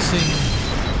 stop missing.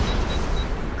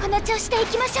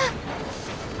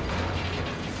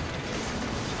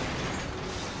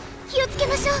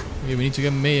 Okay, we need to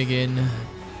get Mei again.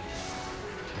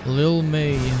 Lil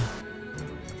Mei.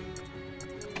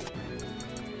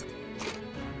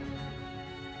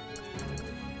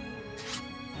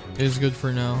 Is good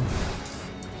for now.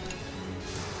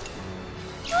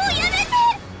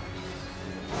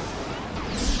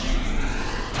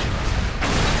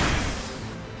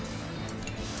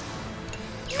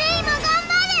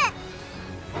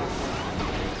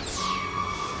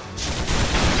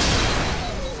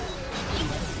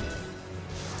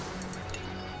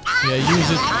 Yeah, use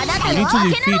it. We need to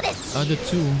defeat the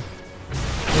 2.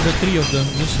 Or the 3 of them.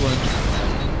 This one.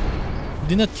 We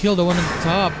did not kill the one on the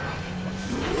top.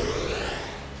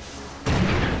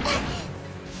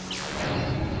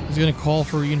 He's gonna call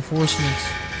for reinforcements.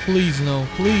 Please, no.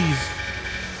 Please.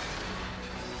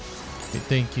 Okay,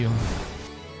 thank you.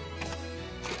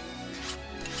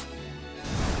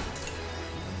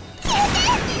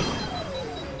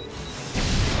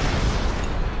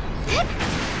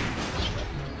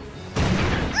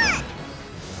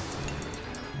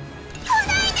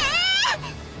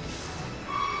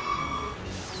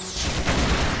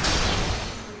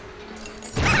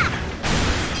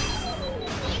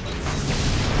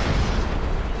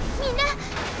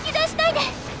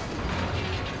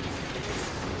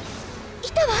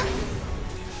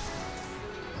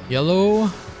 Yellow.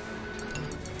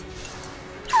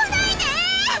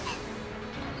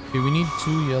 Okay, we need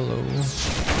 2 yellow.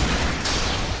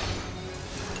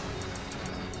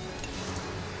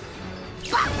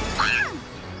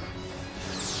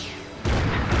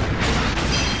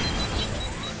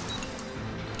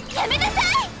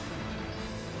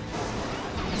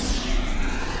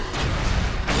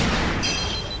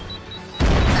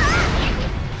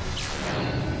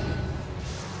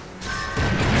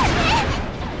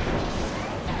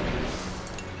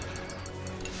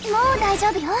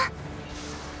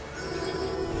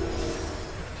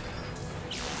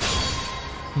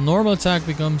 Normal attack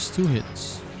becomes 2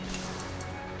 hits.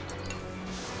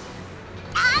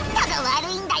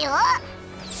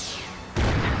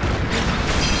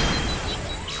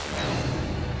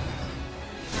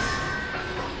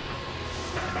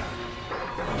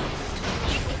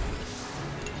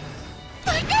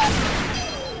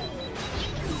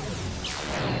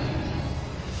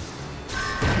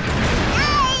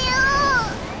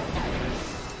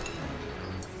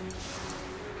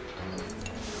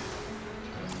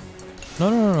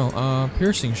 No.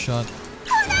 Piercing shot.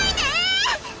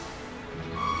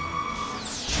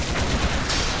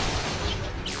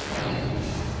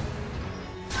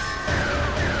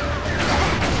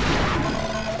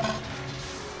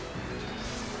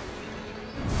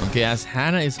 Okay, as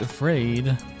Hannah is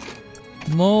afraid,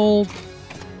 Mole.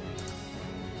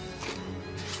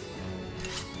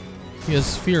 He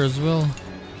has fear as well.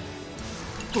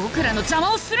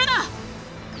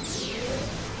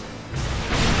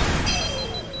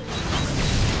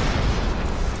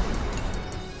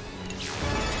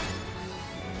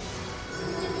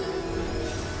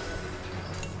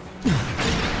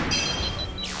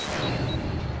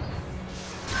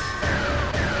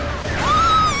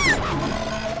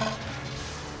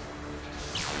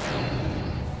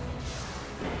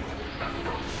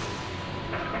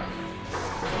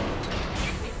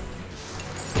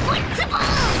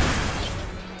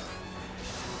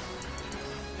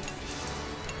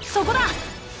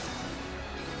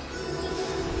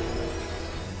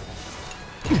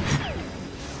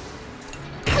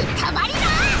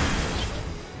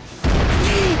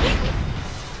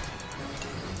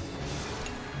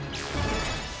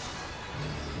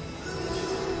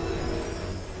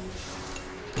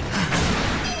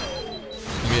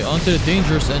 To the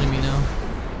dangerous enemy now.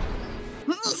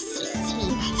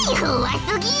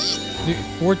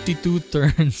 42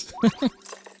 turns.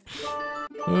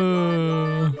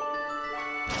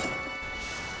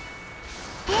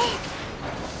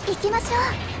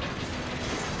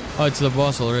 Oh, it's the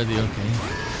boss already, okay.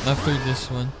 After this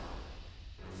one.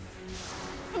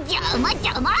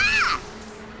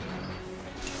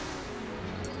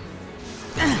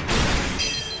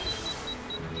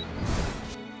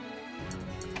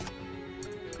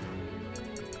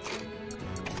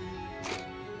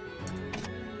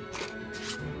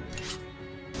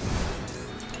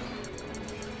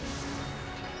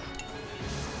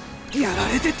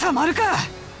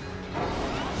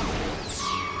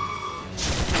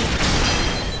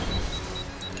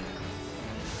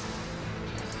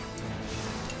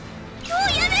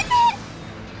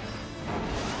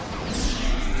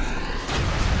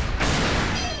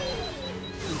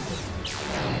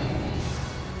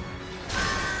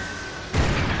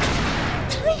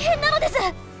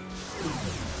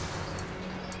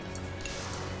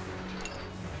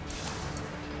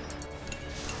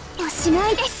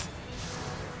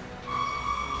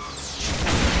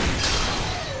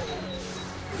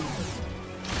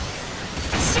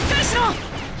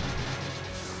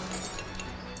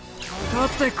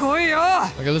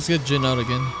 Okay, let's get Jin out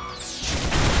again.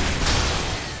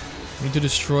 Need to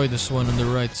destroy this one on the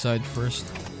right side first.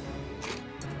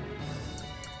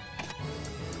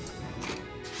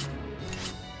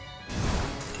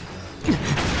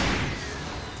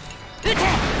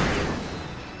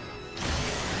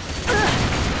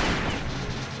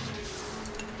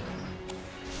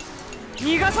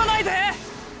 逃がさないで。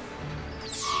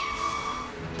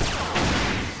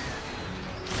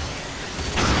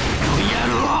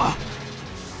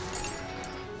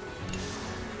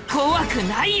怖く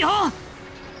ないよ。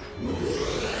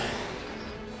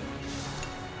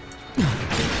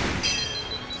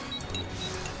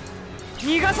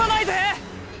逃がさないで。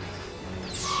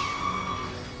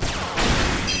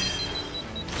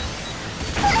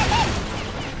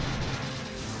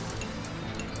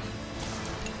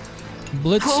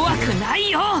Blitz. 怖くな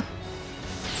いよ。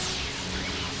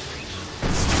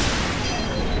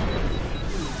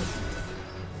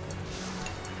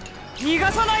逃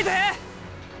がさないで。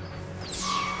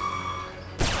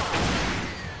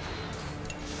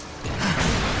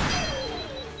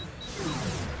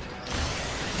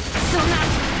そんな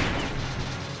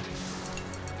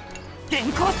電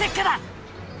光石火だ。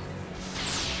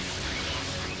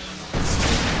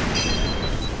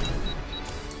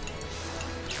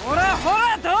ほらほ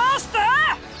ら、どうした。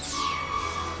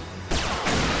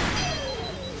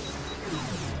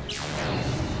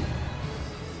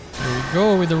 There we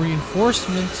go with the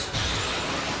reinforcements.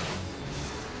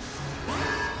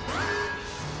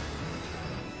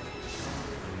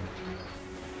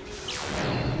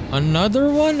 Another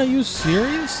one? Are you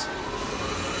serious?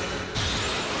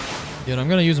 Dude, I'm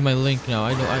gonna use my link now.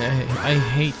 I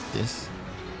hate this.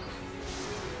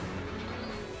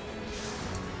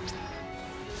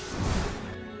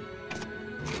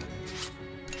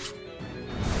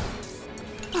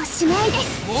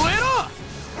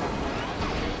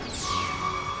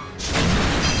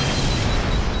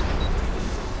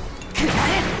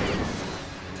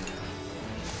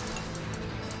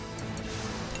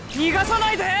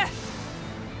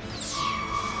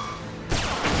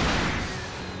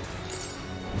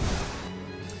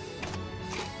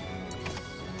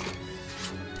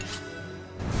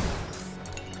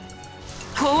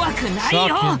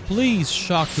 Shock him, please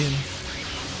shock him.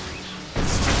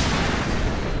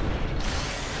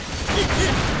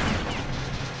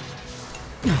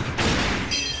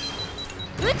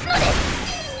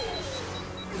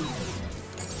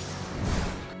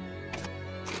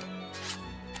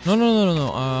 No.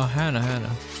 Hannah.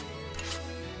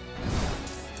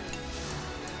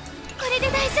 これで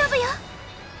大丈夫よ。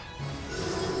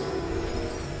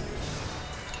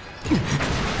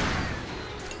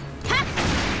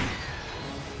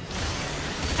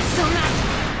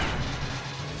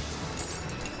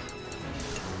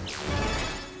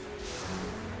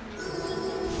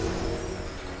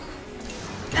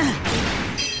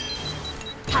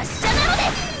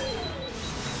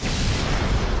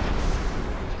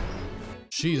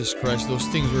Jesus Christ, those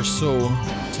things were so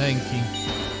tanky.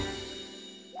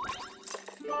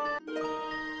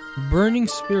 Burning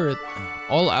Spirit,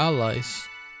 all allies.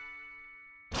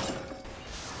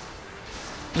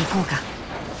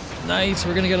 Nice,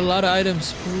 we're gonna get a lot of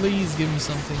items. Please give me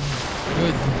something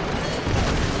good.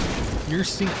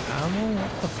 Piercing ammo?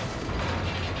 What the f—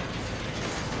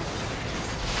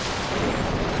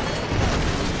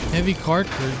 heavy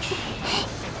cartridge.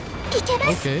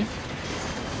 Okay.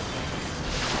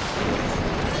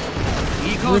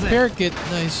 Repair kit,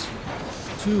 nice.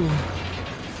 2.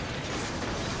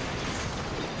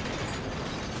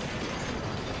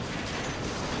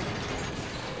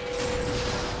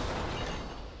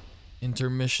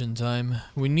 Intermission time.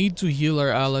 We need to heal our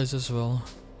allies as well.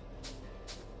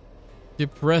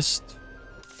 Depressed.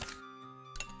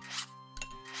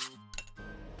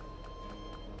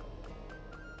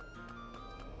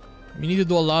 We need to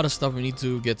do a lot of stuff. We need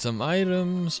to get some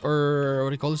items, or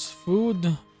what do you call this?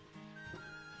 Food.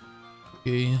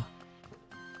 Okay.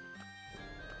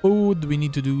 Food. We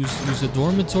need to do use the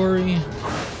dormitory.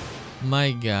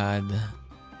 My God.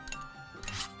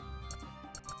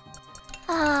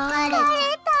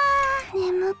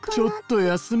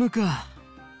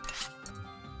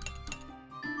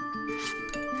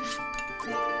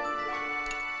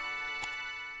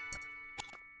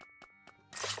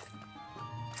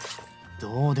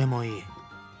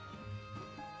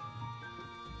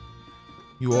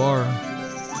 You are.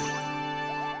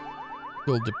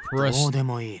 Feel depressed.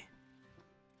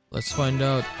 Let's find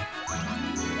out.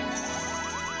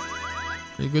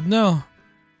 Are you good now?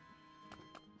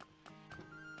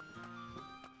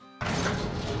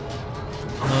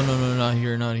 No, not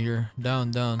here, not here.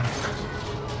 Down.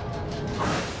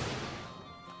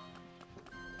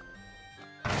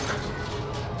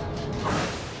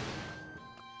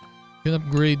 Can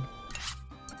upgrade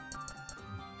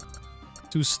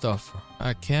 2 stuff.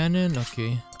 A cannon,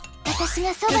 okay.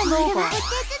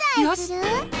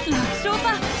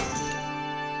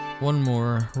 One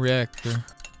more reactor.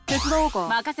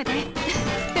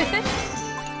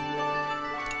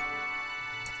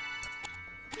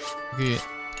 Okay.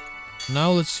 Now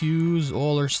let's use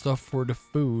all our stuff for the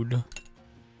food.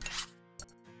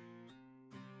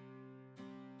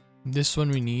 This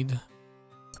one we need.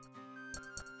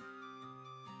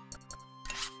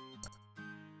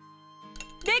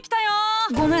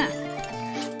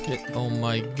 Shit, oh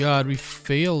my god, we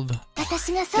failed.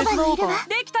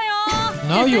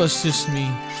 Now you assist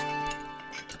me.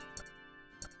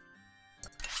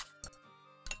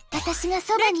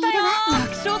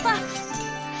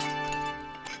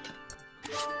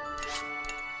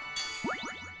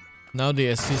 Now they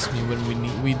assist me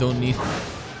when we don't need.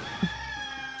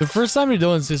 The first time they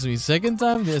don't assist me, second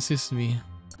time they assist me.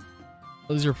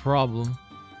 What is your problem?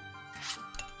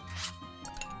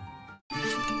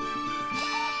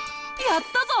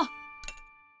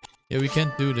 Yeah, we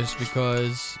can't do this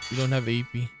because we don't have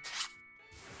AP.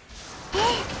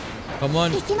 Come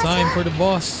on, time for the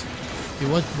boss.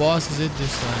 Okay, what boss is it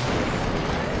this time?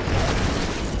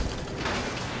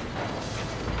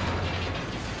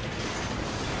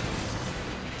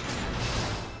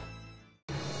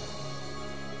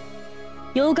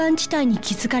 溶岩地帯に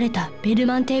築かれたベル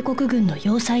マン帝国軍の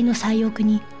要塞の最奥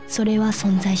にそれは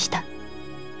存在した。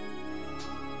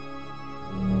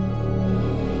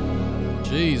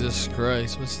 Jesus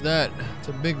Christ, what's that? It's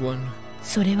a big one.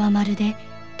 それはまるで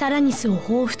タラニスを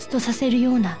彷彿とさせる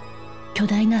ような巨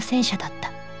大な戦車だっ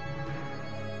た。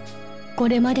こ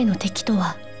れまでの敵と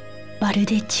はまる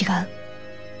で違う。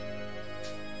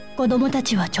子供た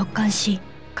ちは直感し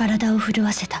体を震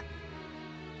わせた。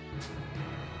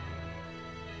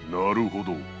 なるほ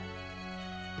ど。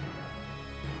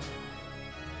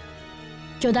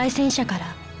巨大戦車か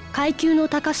ら階級の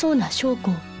高そうな将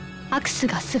校アクス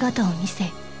が姿を見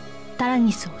せ、タラ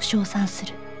ニスを称賛す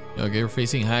る。Okay, we're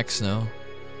facing hacks now.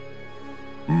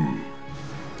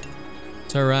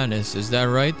 Taranis, is that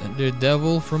right? The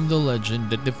devil from the legend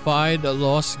that defied a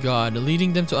lost god,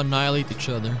 leading them to annihilate each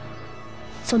other.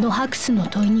 そのハクスの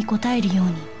問いに答えるよう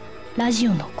にラジ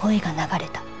オの声が流れ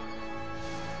た。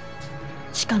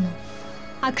 しかも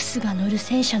アクスが乗る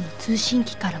戦車の通信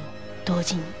機からも同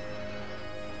時に。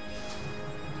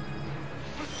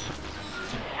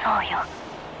そうよ、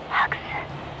ハクス。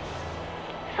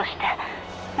そして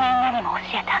みんなにも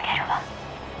教えてあげるわ。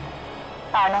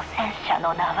あの戦車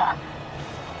の名は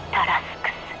タラスク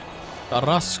ス。タ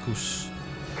ラスクス。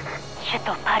首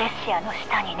都パレシアの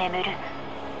下に眠る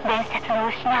伝説の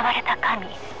失われた神ヴ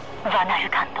ァナル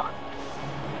ガンド。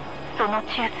その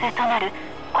中枢となる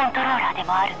コントローラーで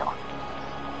もあるの。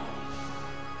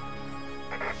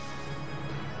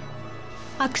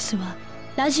アクスは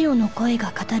ラジオの声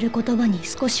が語る言葉に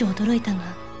少し驚いたが、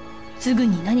すぐ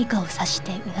に何かを察し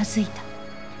てうなずいた。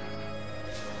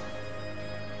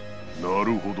な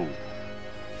るほど。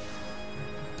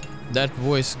 That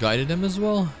voice guided him as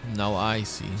well? Now I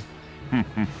see.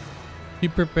 He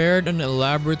prepared an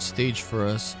elaborate stage for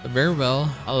us. Very well,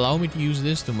 allow me to use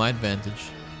this to my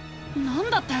advantage. なん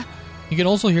だって You can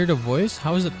also hear the voice?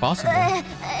 How is it possible?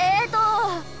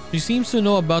 She seems to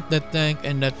know about that tank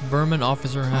and that Berman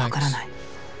officer hacks.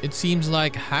 It seems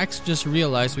like hacks just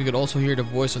realized we could also hear the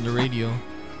voice on the radio.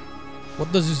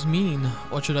 What does this mean?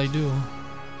 What should I do?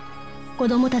 子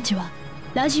供たちは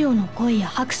ラジオの声や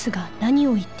ハクスが何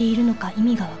を言っているのか意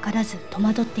味がわからず戸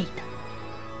惑っていた。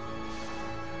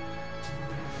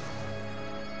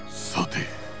さ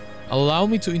て。 Allow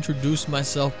me to introduce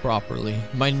myself properly.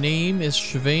 My name is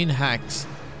Shvain Hax,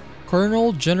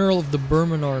 Colonel General of the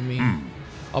Berman Army.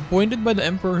 Appointed by the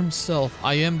Emperor himself,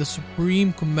 I am the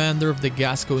supreme commander of the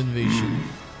Gasco invasion.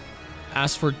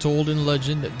 As foretold in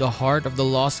legend, the heart of the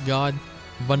lost god,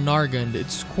 Vanargand,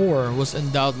 its core, was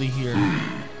undoubtedly here.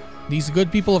 These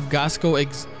good people of Gasco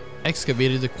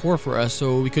excavated the core for us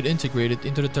so we could integrate it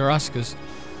into the Tarascus.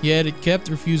 Yet it kept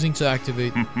refusing to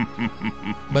activate.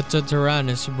 But the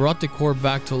Taranis brought the core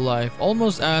back to life,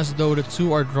 almost as though the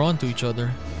two are drawn to each other.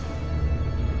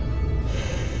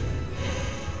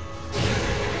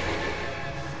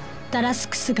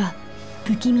 Tarascus が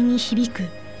不気味に響く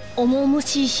重々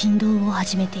しい振動を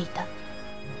始めていた。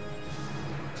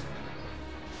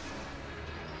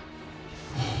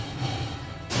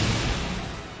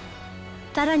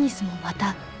タラニスもま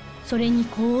たそれに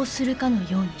呼応するかの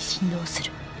ように振動す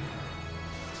る。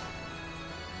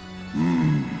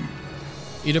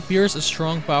 It appears a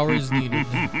strong power is needed.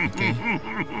 Okay.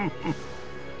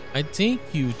 I thank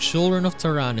you, children of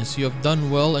Taranis. You have done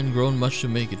well and grown much to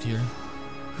make it here.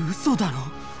 嘘だろ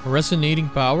Resonating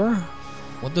power?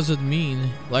 What does it mean?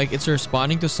 Like it's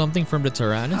responding to something from the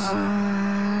Taranis?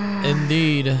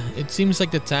 Indeed, it seems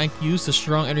like the tank used the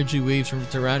strong energy waves from the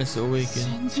Taranis to awaken.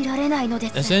 信じられないので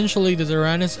す。 Essentially, the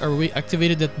Taranis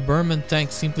activated that Berman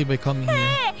tank simply by coming here.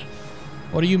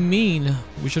 What do you mean?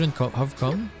 We shouldn't have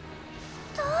come?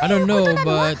 I don't know,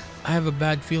 but I have a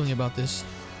bad feeling about this.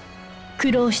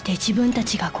 苦労して自分た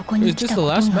ちがここに Is 来 this た the こ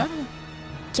と last が battle?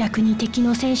 逆に敵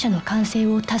の戦車の完成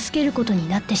を助けることに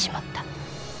なってしまった。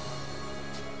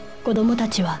子供た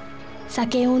ちは避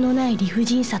けようのない理不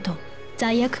尽さと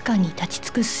罪悪感に立ち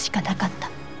尽くすしかなかった。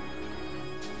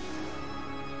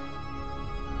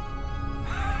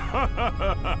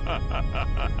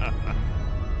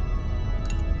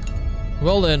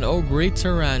Well then, oh great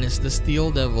Taranis, the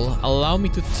Steel Devil, allow me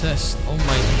to test. Oh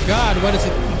my god, why does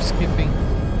it keep skipping?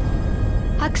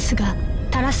 ハクスが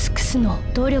タラスクスの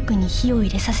動力に火を入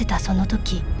れさせたその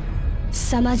時、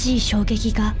凄まじい衝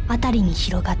撃が辺りに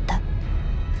広がった。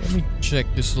Let me check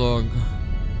this log. こ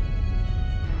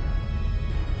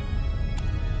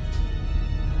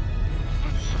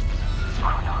の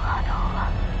波動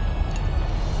は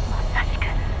まさしく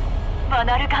バ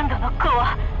ナルガンドの子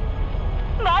は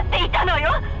待っていたのよ、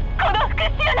この復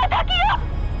讐の時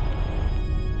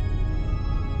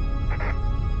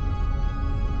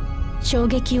を。衝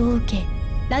撃を受け、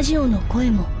ラジオの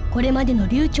声もこれまでの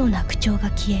流暢な口調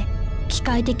が消え、機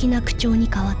械的な口調に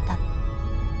変わった。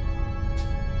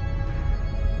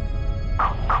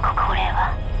これ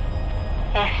は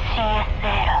FCS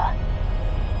エラ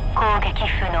ー、攻撃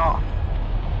不能、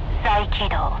再起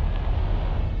動。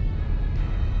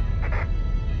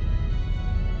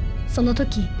その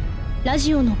時、ラ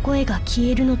ジオの声が消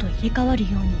えるのと入れ替わるよ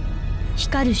うに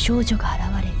光る少女が現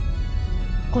れ、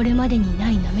これまでにな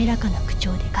い滑らかな口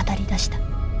調で語り出した。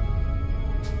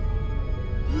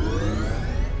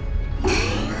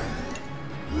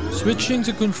Switching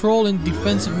to control and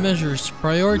defensive measures,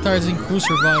 prioritizing crew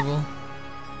survival.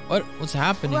 What's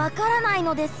happening? わからない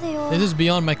のですよ。 This is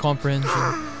beyond my comprehension.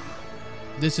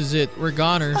 This is it. We're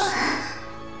goners.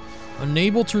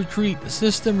 Unable to retreat.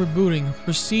 System rebooting.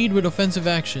 Proceed with offensive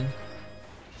action.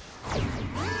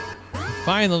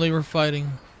 Finally, we're fighting.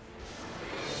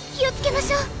 気をつけま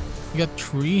しょう。 You got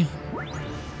tree?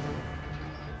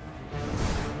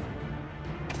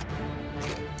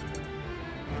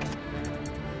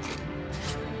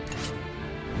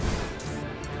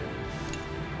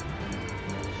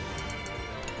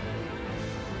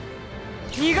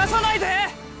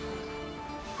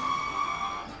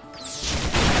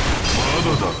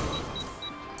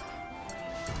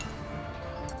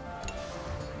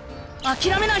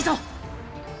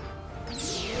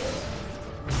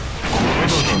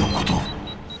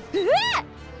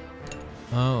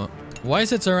 Oh, why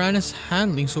is it Taranis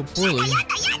handling so poorly?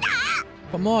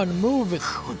 Come on, move it.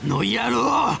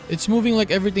 It's moving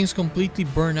like everything's completely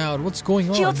burnt out. What's going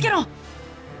on?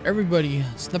 Everybody,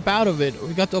 snap out of it.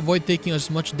 We got to avoid taking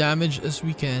as much damage as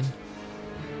we can.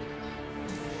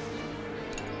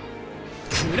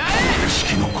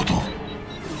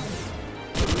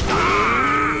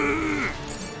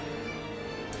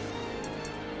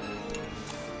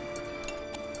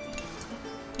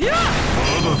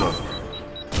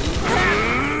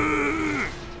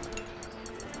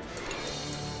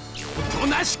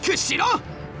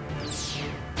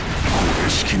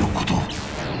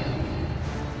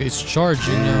 It's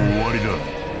charging now.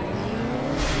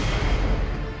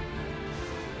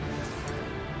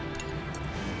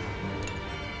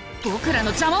 僕らの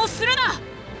邪魔をするな。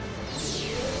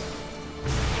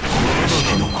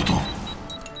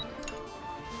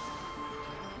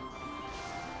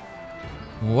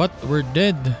 What? We're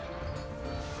dead.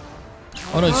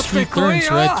 Oh no, it's 3 turns,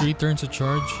 right? 3 turns to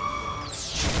charge.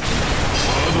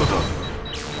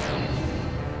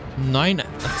 9 attack?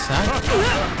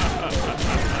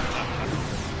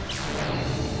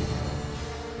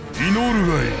 祈る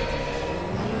がいい。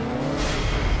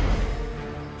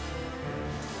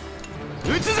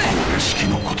撃つぜ。式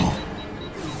のこと。かっ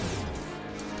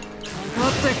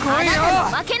てこいよ。あなた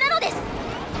の負けなのです。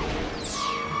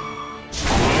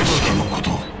式のこと。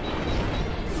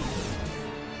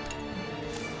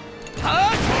ま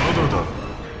だだ。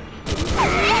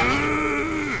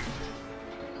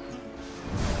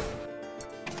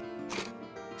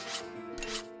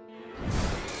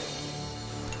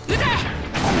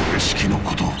式の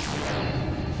こと。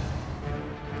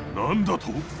なんだと？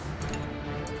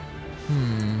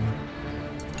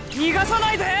逃がさ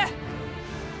ないで。ま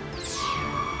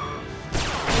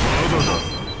だだ。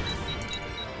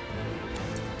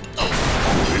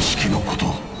式のこと。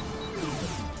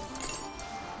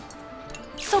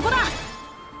そこだ。ま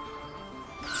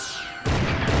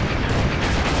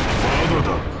だ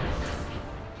だ。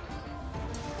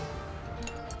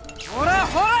ほら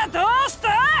ほら、どうし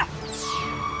た？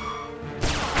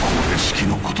式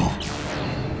のこと。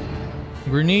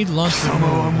 Grenade launcher. 貴様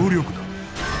は無力だ。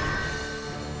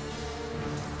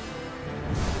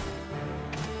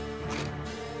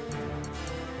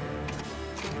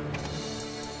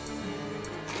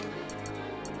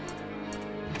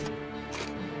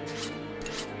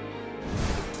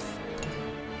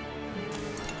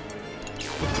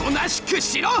正しく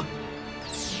しろ。まだだ。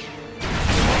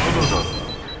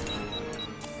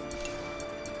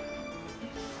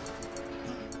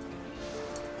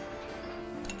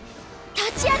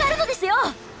立ち上がるのですよ。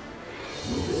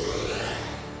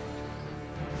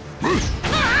俺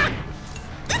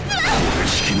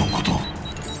式のこと。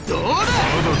どうだ。まだ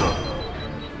だ。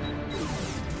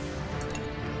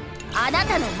あな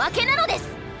たの負けなのです。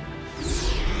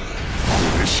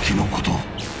俺式のこと。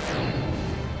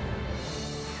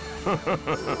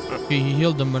Okay, he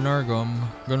healed the Monargum.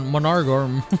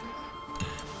 Monargorm.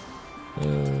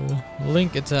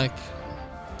 Link attack.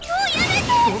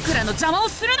 僕らの邪魔を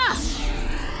するな。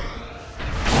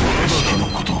俺式の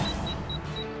こと。ま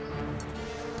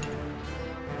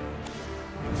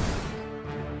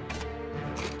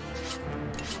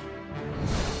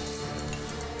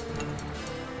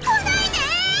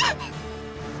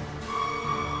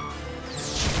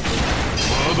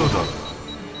だだ。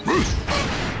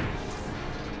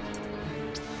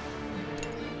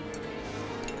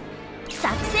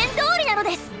作戦通りなの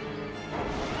です。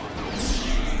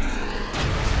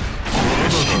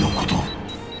俺式のこと。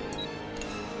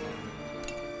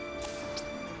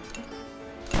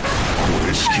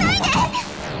俺式のこと。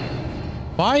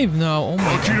 5 now. Oh my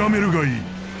god. 諦めるがいい。も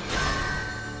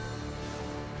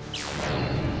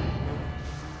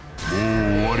う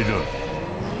終わりだ。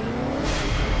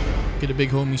Okay, the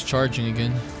big homie's charging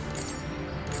again.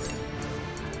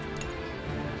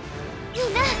 み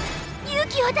んな勇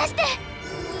気を出して。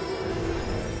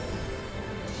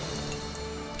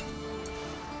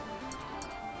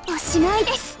おしまい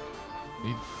です。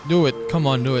 Do it. Come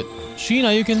on, do it.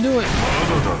 Sheena, you can do it.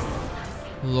 まだだ。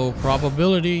 Low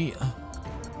probability.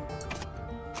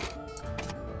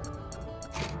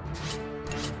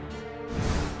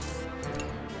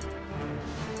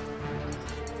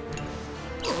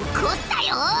 怒った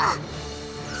よ。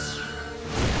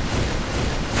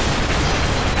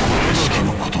俺式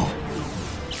のこと。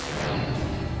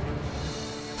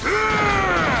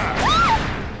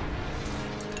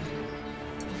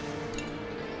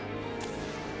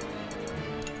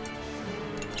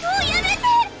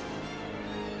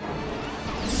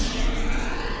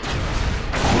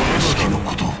俺式の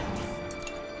こと。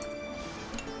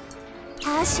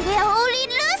アシュレア・オーリン・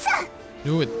ルーサ。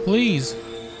 Do it, please.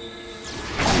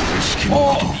 俺式のこ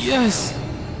Oh, と。 yes.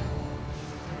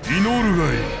 祈るが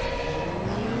いい。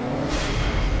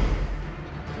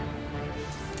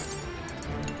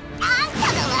あ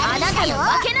なたの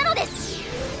負けなのです。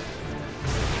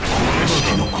俺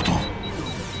式のこと。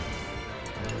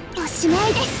おしま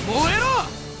いです。燃えろ。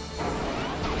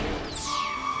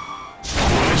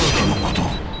俺式のこ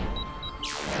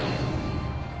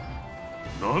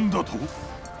と。なんだと。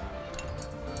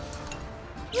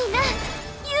みんな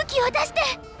勇気を出して。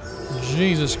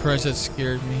 Jesus Christ, that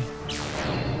scared me.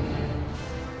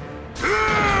 メ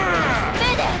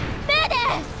ーデーメーデー。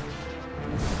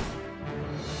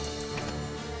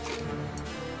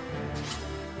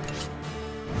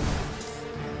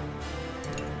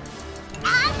あ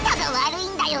んたが悪いん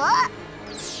だよ。ま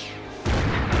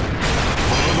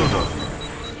だだ。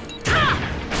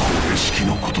俺式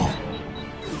のこと。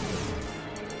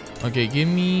 Okay, give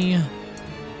me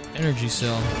energy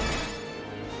cell.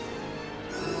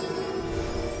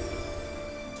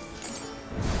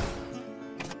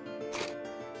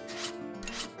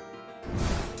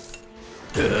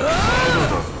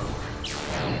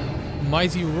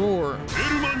 Mighty roar. ベ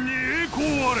ルマンに栄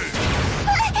光あれ。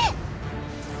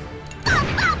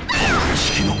俺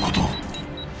式のこと。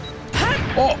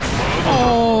 Oh,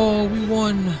 oh, we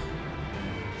won.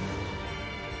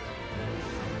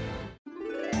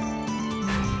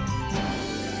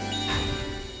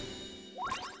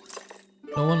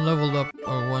 No one leveled up,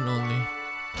 or one only.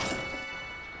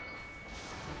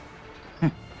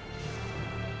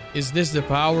 Is this the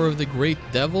power of the great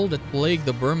devil that plagued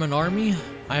the Berman army?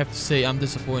 I have to say, I'm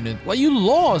disappointed. What, you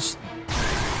lost?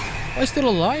 Why still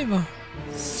alive?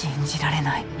 信じられ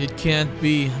ない。 It can't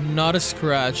be. Not a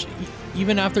scratch.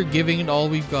 Even after giving it all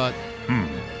we've got.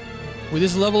 With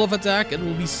this level of attack, it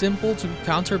will be simple to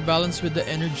counterbalance with the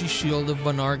energy shield of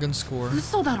Vanargan's core.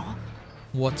 嘘だろ。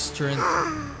 What strength?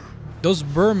 Those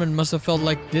Berman must have felt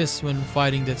like this when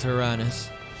fighting the Taranis.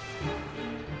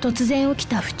 突然起き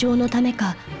た不調のため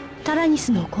か、タラニ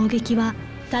スの攻撃は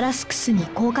タラスクスに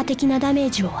効果的なダメー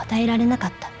ジを与えられなか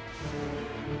った。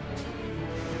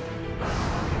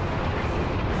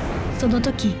その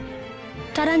時、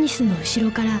タラニスの後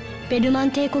ろからベルマ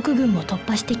ン帝国軍を突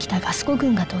破してきたガスコ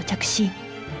軍が到着し、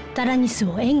タラニス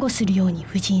を援護するように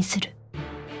布陣する。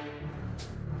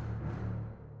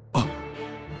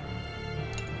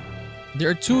There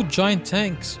are two giant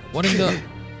tanks. What in the...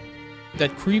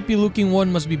 That creepy looking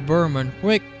one must be Berman.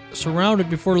 Quick, surround it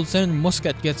before Lieutenant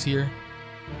Muscat gets here.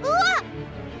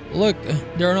 Look,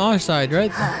 they're on our side,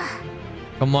 right?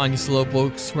 Come on, you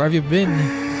slowpokes. Where have you been?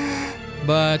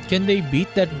 But can they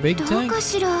beat that big tank?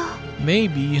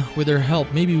 Maybe, with their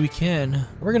help, maybe we can.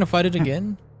 We're gonna fight it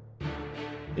again?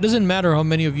 It doesn't matter how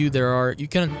many of you there are, you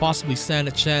cannot possibly stand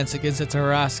a chance against the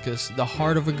Tarascus, the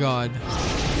heart of a god.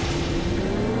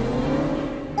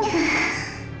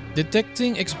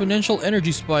 Detecting exponential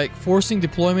energy spike, forcing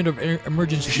deployment of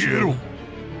emergency shield.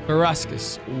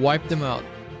 Tarascus, wipe them out.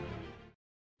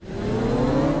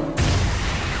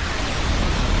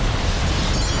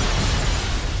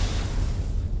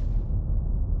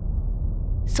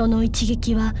その一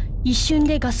撃は一瞬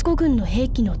でガスコ軍の兵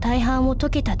器の大半を溶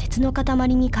けた鉄の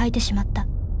塊に変えてしまった。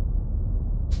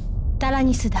タラ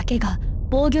ニスだけが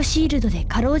防御シールドで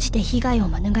かろうじて被害を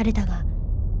免れたが、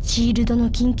シールド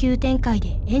の緊急展開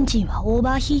でエンジンはオー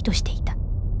バーヒートしていた。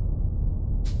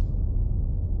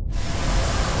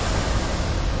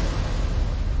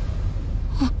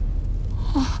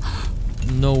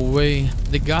No way.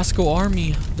 The Gasco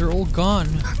army, they're all gone.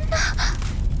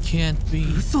 Can't be.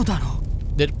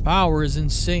 That power is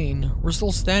insane. We're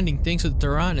still standing thanks to the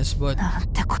Taranis, but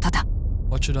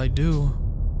what should I do?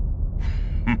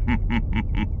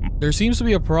 There seems to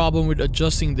be a problem with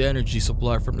adjusting the energy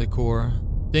supply from the core.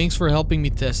 Thanks for helping me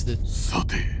test it.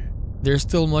 There's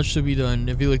still much to be done,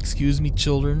 if you'll excuse me,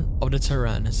 children of the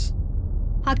Taranis.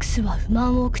 ハクスは不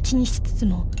満を口にしつつ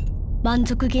も、満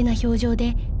足げな表情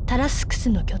でタラスクス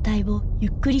の巨体をゆ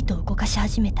っくりと動かし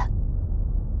始めた。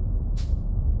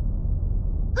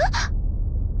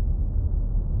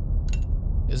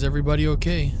Is everybody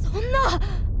okay?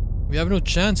 We have no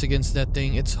chance against that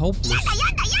thing. It's hopeless.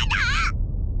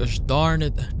 Gosh darn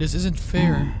it. This isn't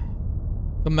fair.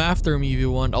 Come after me if you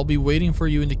want. I'll be waiting for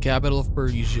you in the capital of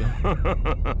Persia.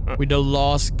 With the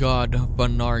lost god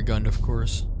Van Nargand, of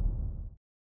course.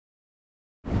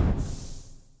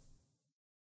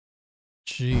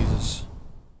 Jesus.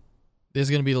 This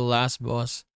is gonna be the last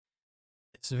boss.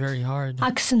 It's very hard.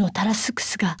 アクスのタラスク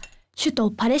スが首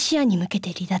都パレシアに向け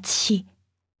て離脱し、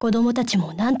子供たち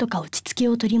も何とか落ち着き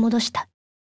を取り戻した。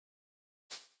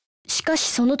しかし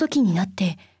その時になっ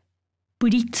て、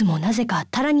ブリッツもなぜか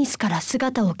タラニスから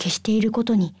姿を消しているこ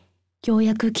とによう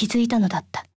やく気づいたのだっ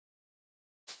た。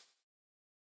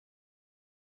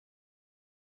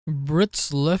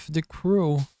Brits left the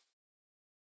crew.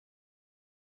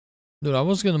 Dude, I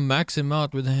was gonna max him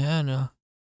out with Hannah.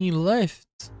 He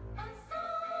left.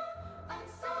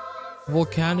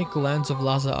 Volcanic lands of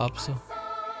Lhasa Apso.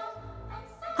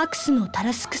 ハクスのタ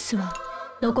ラスクスは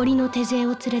残りの手勢を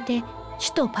連れて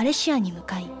首都パレシアに向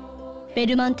かい、ベ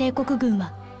ルマン帝国軍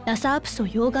はラサアプソ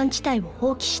溶岩地帯を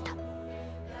放棄した。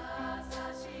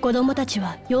子供たち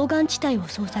は溶岩地帯を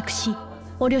捜索し、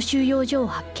捕虜収容所を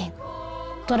発見。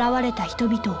囚われた人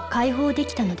々を解放で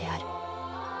きたのである。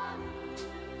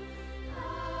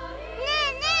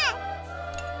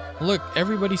Look,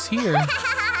 everybody's here.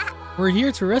 We're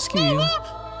here to rescue you.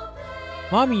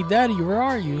 Mommy, Daddy, where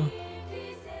are you?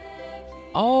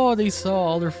 Oh, they saw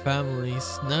all their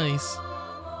families. Nice.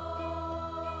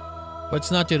 But it's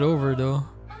not yet over, though.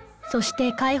 そし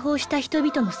て解放した人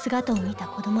々の姿を見た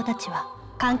子供たちは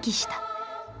歓喜した。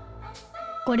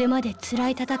これまで辛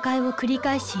い戦いを繰り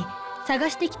返し、探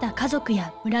してきた家族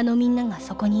や村のみんなが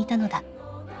そこにいたのだ。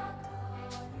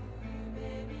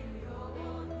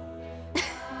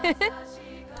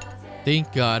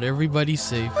Thank God, everybody's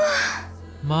safe.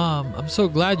 Mom, I'm so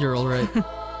glad you're alright.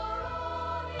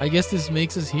 I guess this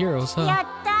makes us heroes, huh?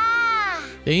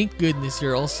 Thank goodness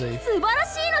you're all safe.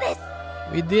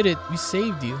 We did it. We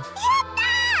saved you.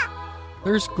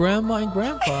 There's Grandma and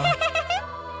Grandpa.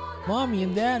 Mommy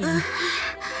and Daddy.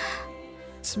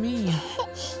 It's me.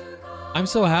 I'm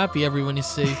so happy everyone is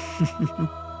safe.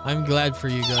 I'm glad for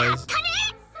you guys.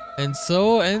 And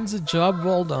so ends a job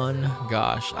well done.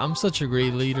 Gosh, I'm such a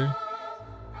great leader.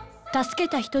 助け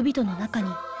た人々の中に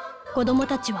子供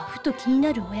たちはふと気に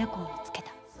なる親子を見つけ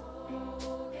た。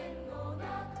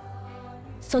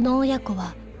その親子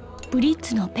はブリッ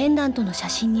ツのペンダントの写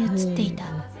真に写っていた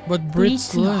ブリッ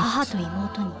ツの母と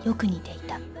妹によく似てい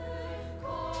た。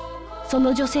そ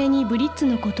の女性にブリッツ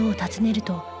のことを尋ねる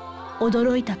と、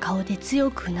驚いた顔で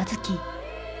強くうなずき、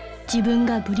自分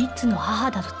がブリッツの母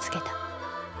だと告げた。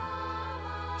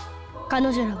彼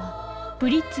女らはブ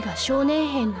リッツが少年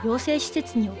兵の養成施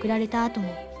設に送られた後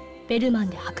もベルマン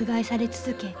で迫害され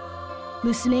続け、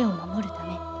娘を守るた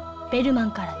めベルマ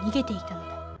ンから逃げていたの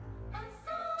だ。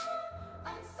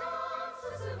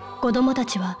子供た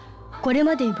ちはこれ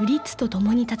までブリッツと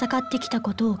共に戦ってきた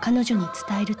ことを彼女に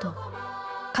伝えると、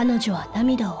彼女は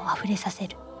涙をあふれさせ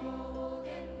る。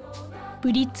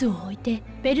ブリッツを置いて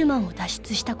ベルマンを脱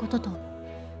出したことと、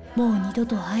もう二度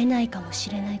と会えないかもし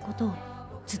れないことを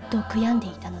ずっと悔やんで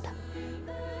いたのだ。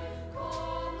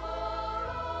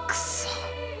くそ。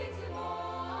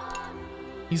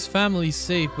 His family's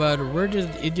safe, but where did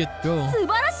the idiot go? 素晴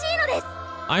らしいのです。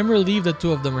 I'm relieved that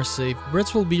two of them are safe.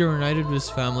 Brits will be reunited with his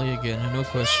family again, no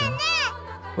question.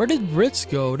 Where did Brits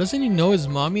go? Doesn't he know his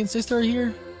mommy and sister are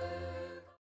here?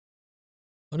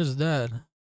 What is that?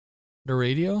 The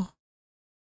radio?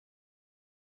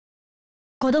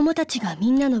 子供たちが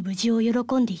みんなの無事を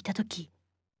喜んでいたとき、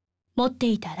持って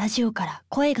いたラジオから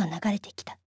声が流れてき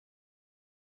た。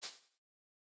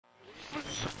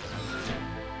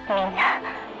みんな、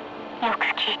よく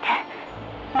聞いて。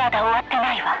まだ終わって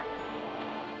ないわ。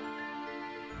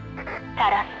タ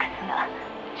ラスクスが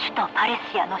首都パレ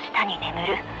シアの下に眠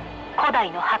る古代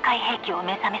の破壊兵器を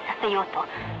目覚めさせようと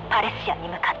パレシアに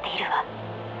向かっているわ。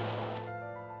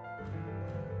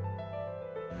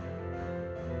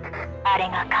あれ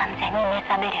が完全に目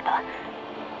覚めれば、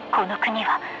この国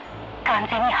は完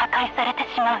全に破壊されて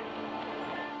しまう。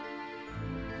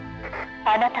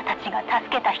あなたたちが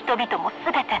助けた人々も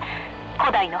全て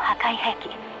古代の破壊兵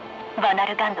器バナ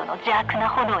ルガンドの邪悪な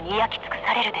炎に焼き尽く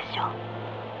されるでしょう。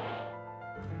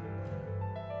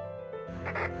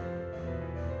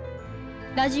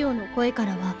ラジオの声か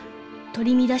らは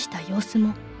取り乱した様子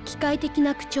も機械的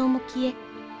な口調も消え、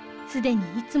すでに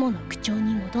いつもの口調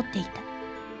に戻っていた。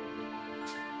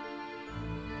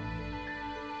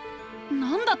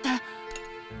なんだって？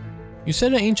 You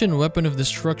said an ancient weapon of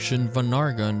destruction,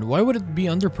 Vanargund. Why would it be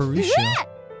under Parisia?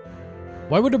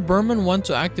 Why would a Berman want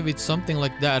to activate something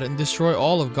like that and destroy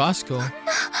all of Gasco?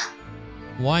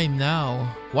 Why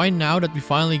now? Why now that we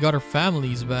finally got our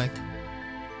families back?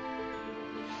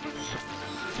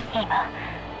 今、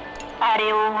あ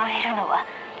れを終えるのは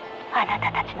あな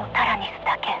たたちのタラニス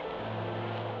だけ。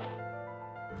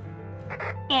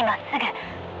今すぐ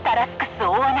タラスクス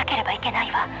を追わなければいけな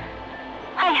いわ。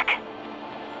早く。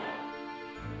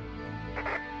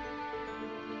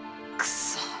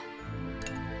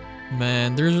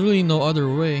 Man, there's really no other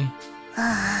way.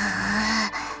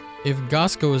 If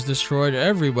Gasco is destroyed,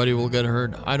 everybody will get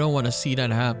hurt. I don't want to see that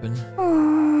happen.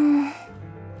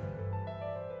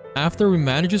 After we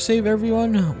manage to save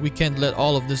everyone, we can't let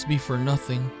all of this be for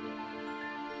nothing.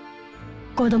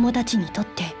 子供たちにとっ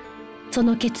てそ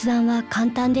の決断は簡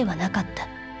単ではなかった。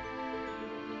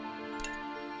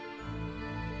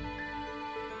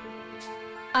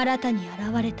新たに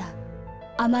現れた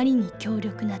あまりに強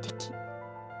力な敵。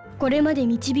これまで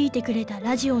導いてくれた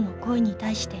ラジオの声に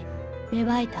対して芽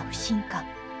生えた不信感。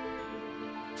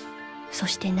そ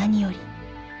して何より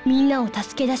みんなを助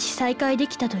け出し再会で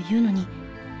きたというのに、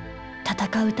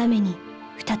戦うために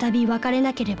再び別れ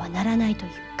なければならないとい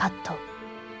う葛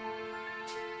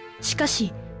藤。しか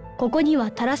しここには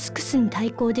タラスクスに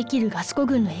対抗できるガスコ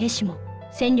軍の兵士も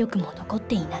戦力も残っ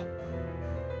ていない。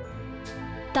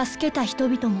助けた人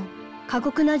々も過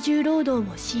酷な重労働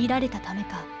を強いられたため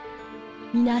か、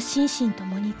皆心身と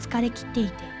もに疲れ切ってい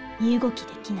て身動き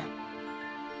できない。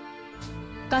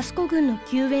ガスコ軍の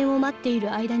救援を待ってい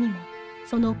る間にも、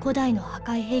その古代の破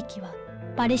壊兵器は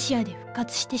パレシアで復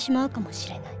活してしまうかもし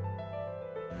れない。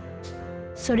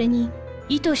それに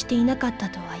意図していなかった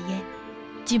とはいえ、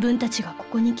自分たちがこ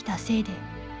こに来たせいで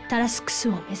タラスクス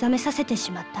を目覚めさせて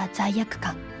しまった罪悪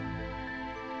感。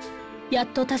やっ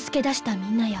と助け出したみ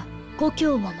んなや故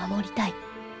郷を守りたい。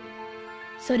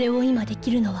それを今でき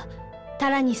るのはタ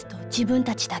ラニスと自分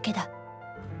たちだけだ。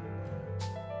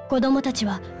子供たち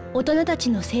は大人たち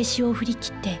の静止を振り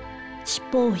切って尻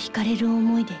尾を引かれる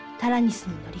思いでタラニス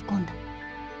に乗り込んだ。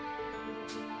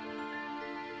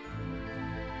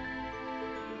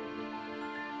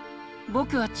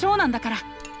僕は長男だから。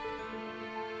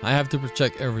I have to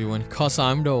protect everyone, cause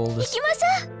I'm the 行 oldest. きまし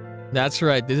ょう。 That's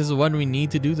right, this is what we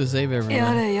need to do to save や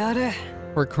everyone. れやれ。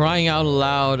 For crying out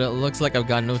loud, it looks like I've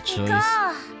got no choice. か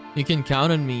You can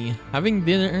count on me. Have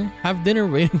dinner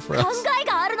waiting for 考 us. え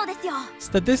があるのですよ。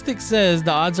 Statistics says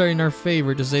the odds are in our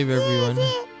favor to save everyone.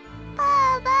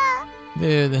 パパ。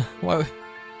 Dude, why?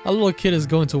 A little kid is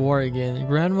going to war again.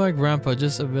 Grandma, grandpa,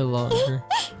 just a bit longer.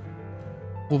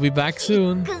 We'll be back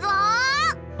soon. 行くぞー。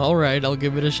 Alright, I'll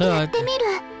give it a やっ shot. てみる。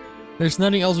 There's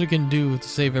nothing else we can do to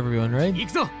save everyone, right? 行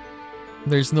くぞ。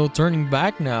 There's no turning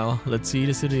back now. Let's see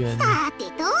this to the end. さて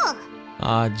と。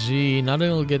 Ah, gee,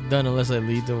 nothing will get done unless I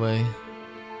lead the way.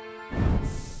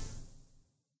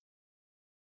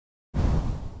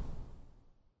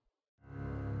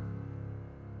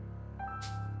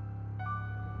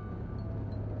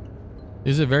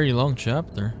 This is a very long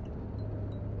chapter.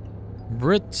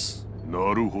 Brits.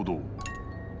 なるほど。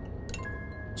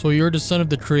So you're the son of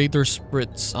the traitor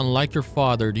Spritz. Unlike your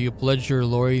father, do you pledge your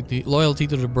loyalty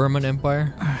to the Berman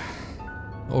Empire?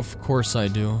 Of course I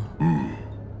do.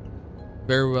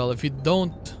 Very well. If you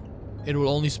don't, it will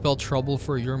only spell trouble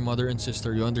for your mother and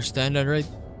sister. You understand that, right?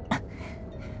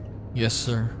 Yes,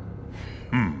 sir.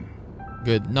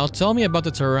 Good. Now tell me about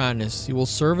the Taranis. You will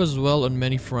serve as well on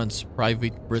many fronts,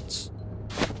 Private Brits.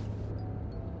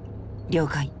 了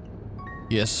解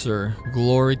Yes, sir.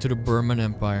 Glory to the Berman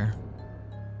Empire.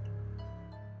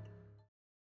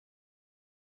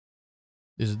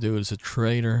 This dude is a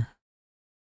traitor.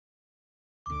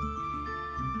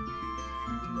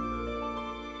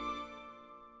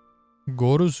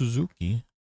 Goro Suzuki.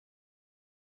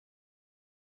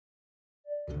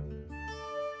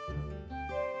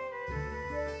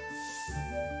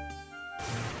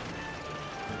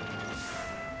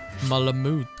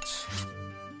 Malamute.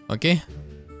 Okay.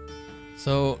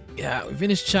 So, yeah, we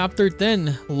finished chapter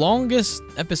 10. Longest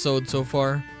episode so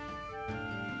far.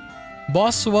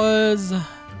 Boss was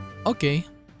okay.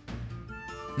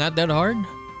 Not that hard.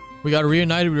 We got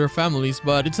reunited with our families,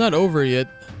 but it's not over yet.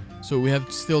 So we have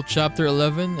still chapter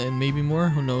 11 and maybe more,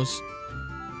 who knows.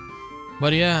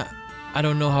 But yeah, I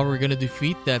don't know how we're gonna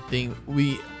defeat that thing.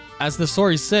 As the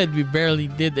story said, we barely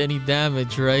did any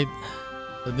damage, right?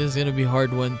 So this is gonna be a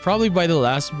hard one. Probably by the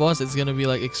last boss, it's gonna be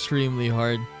like extremely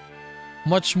hard.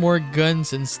 Much more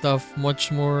guns and stuff,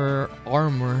 much more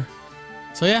armor.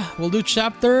 So yeah, we'll do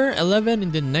chapter 11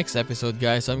 in the next episode,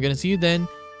 guys. So I'm gonna see you then.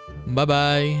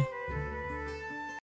 Bye-bye.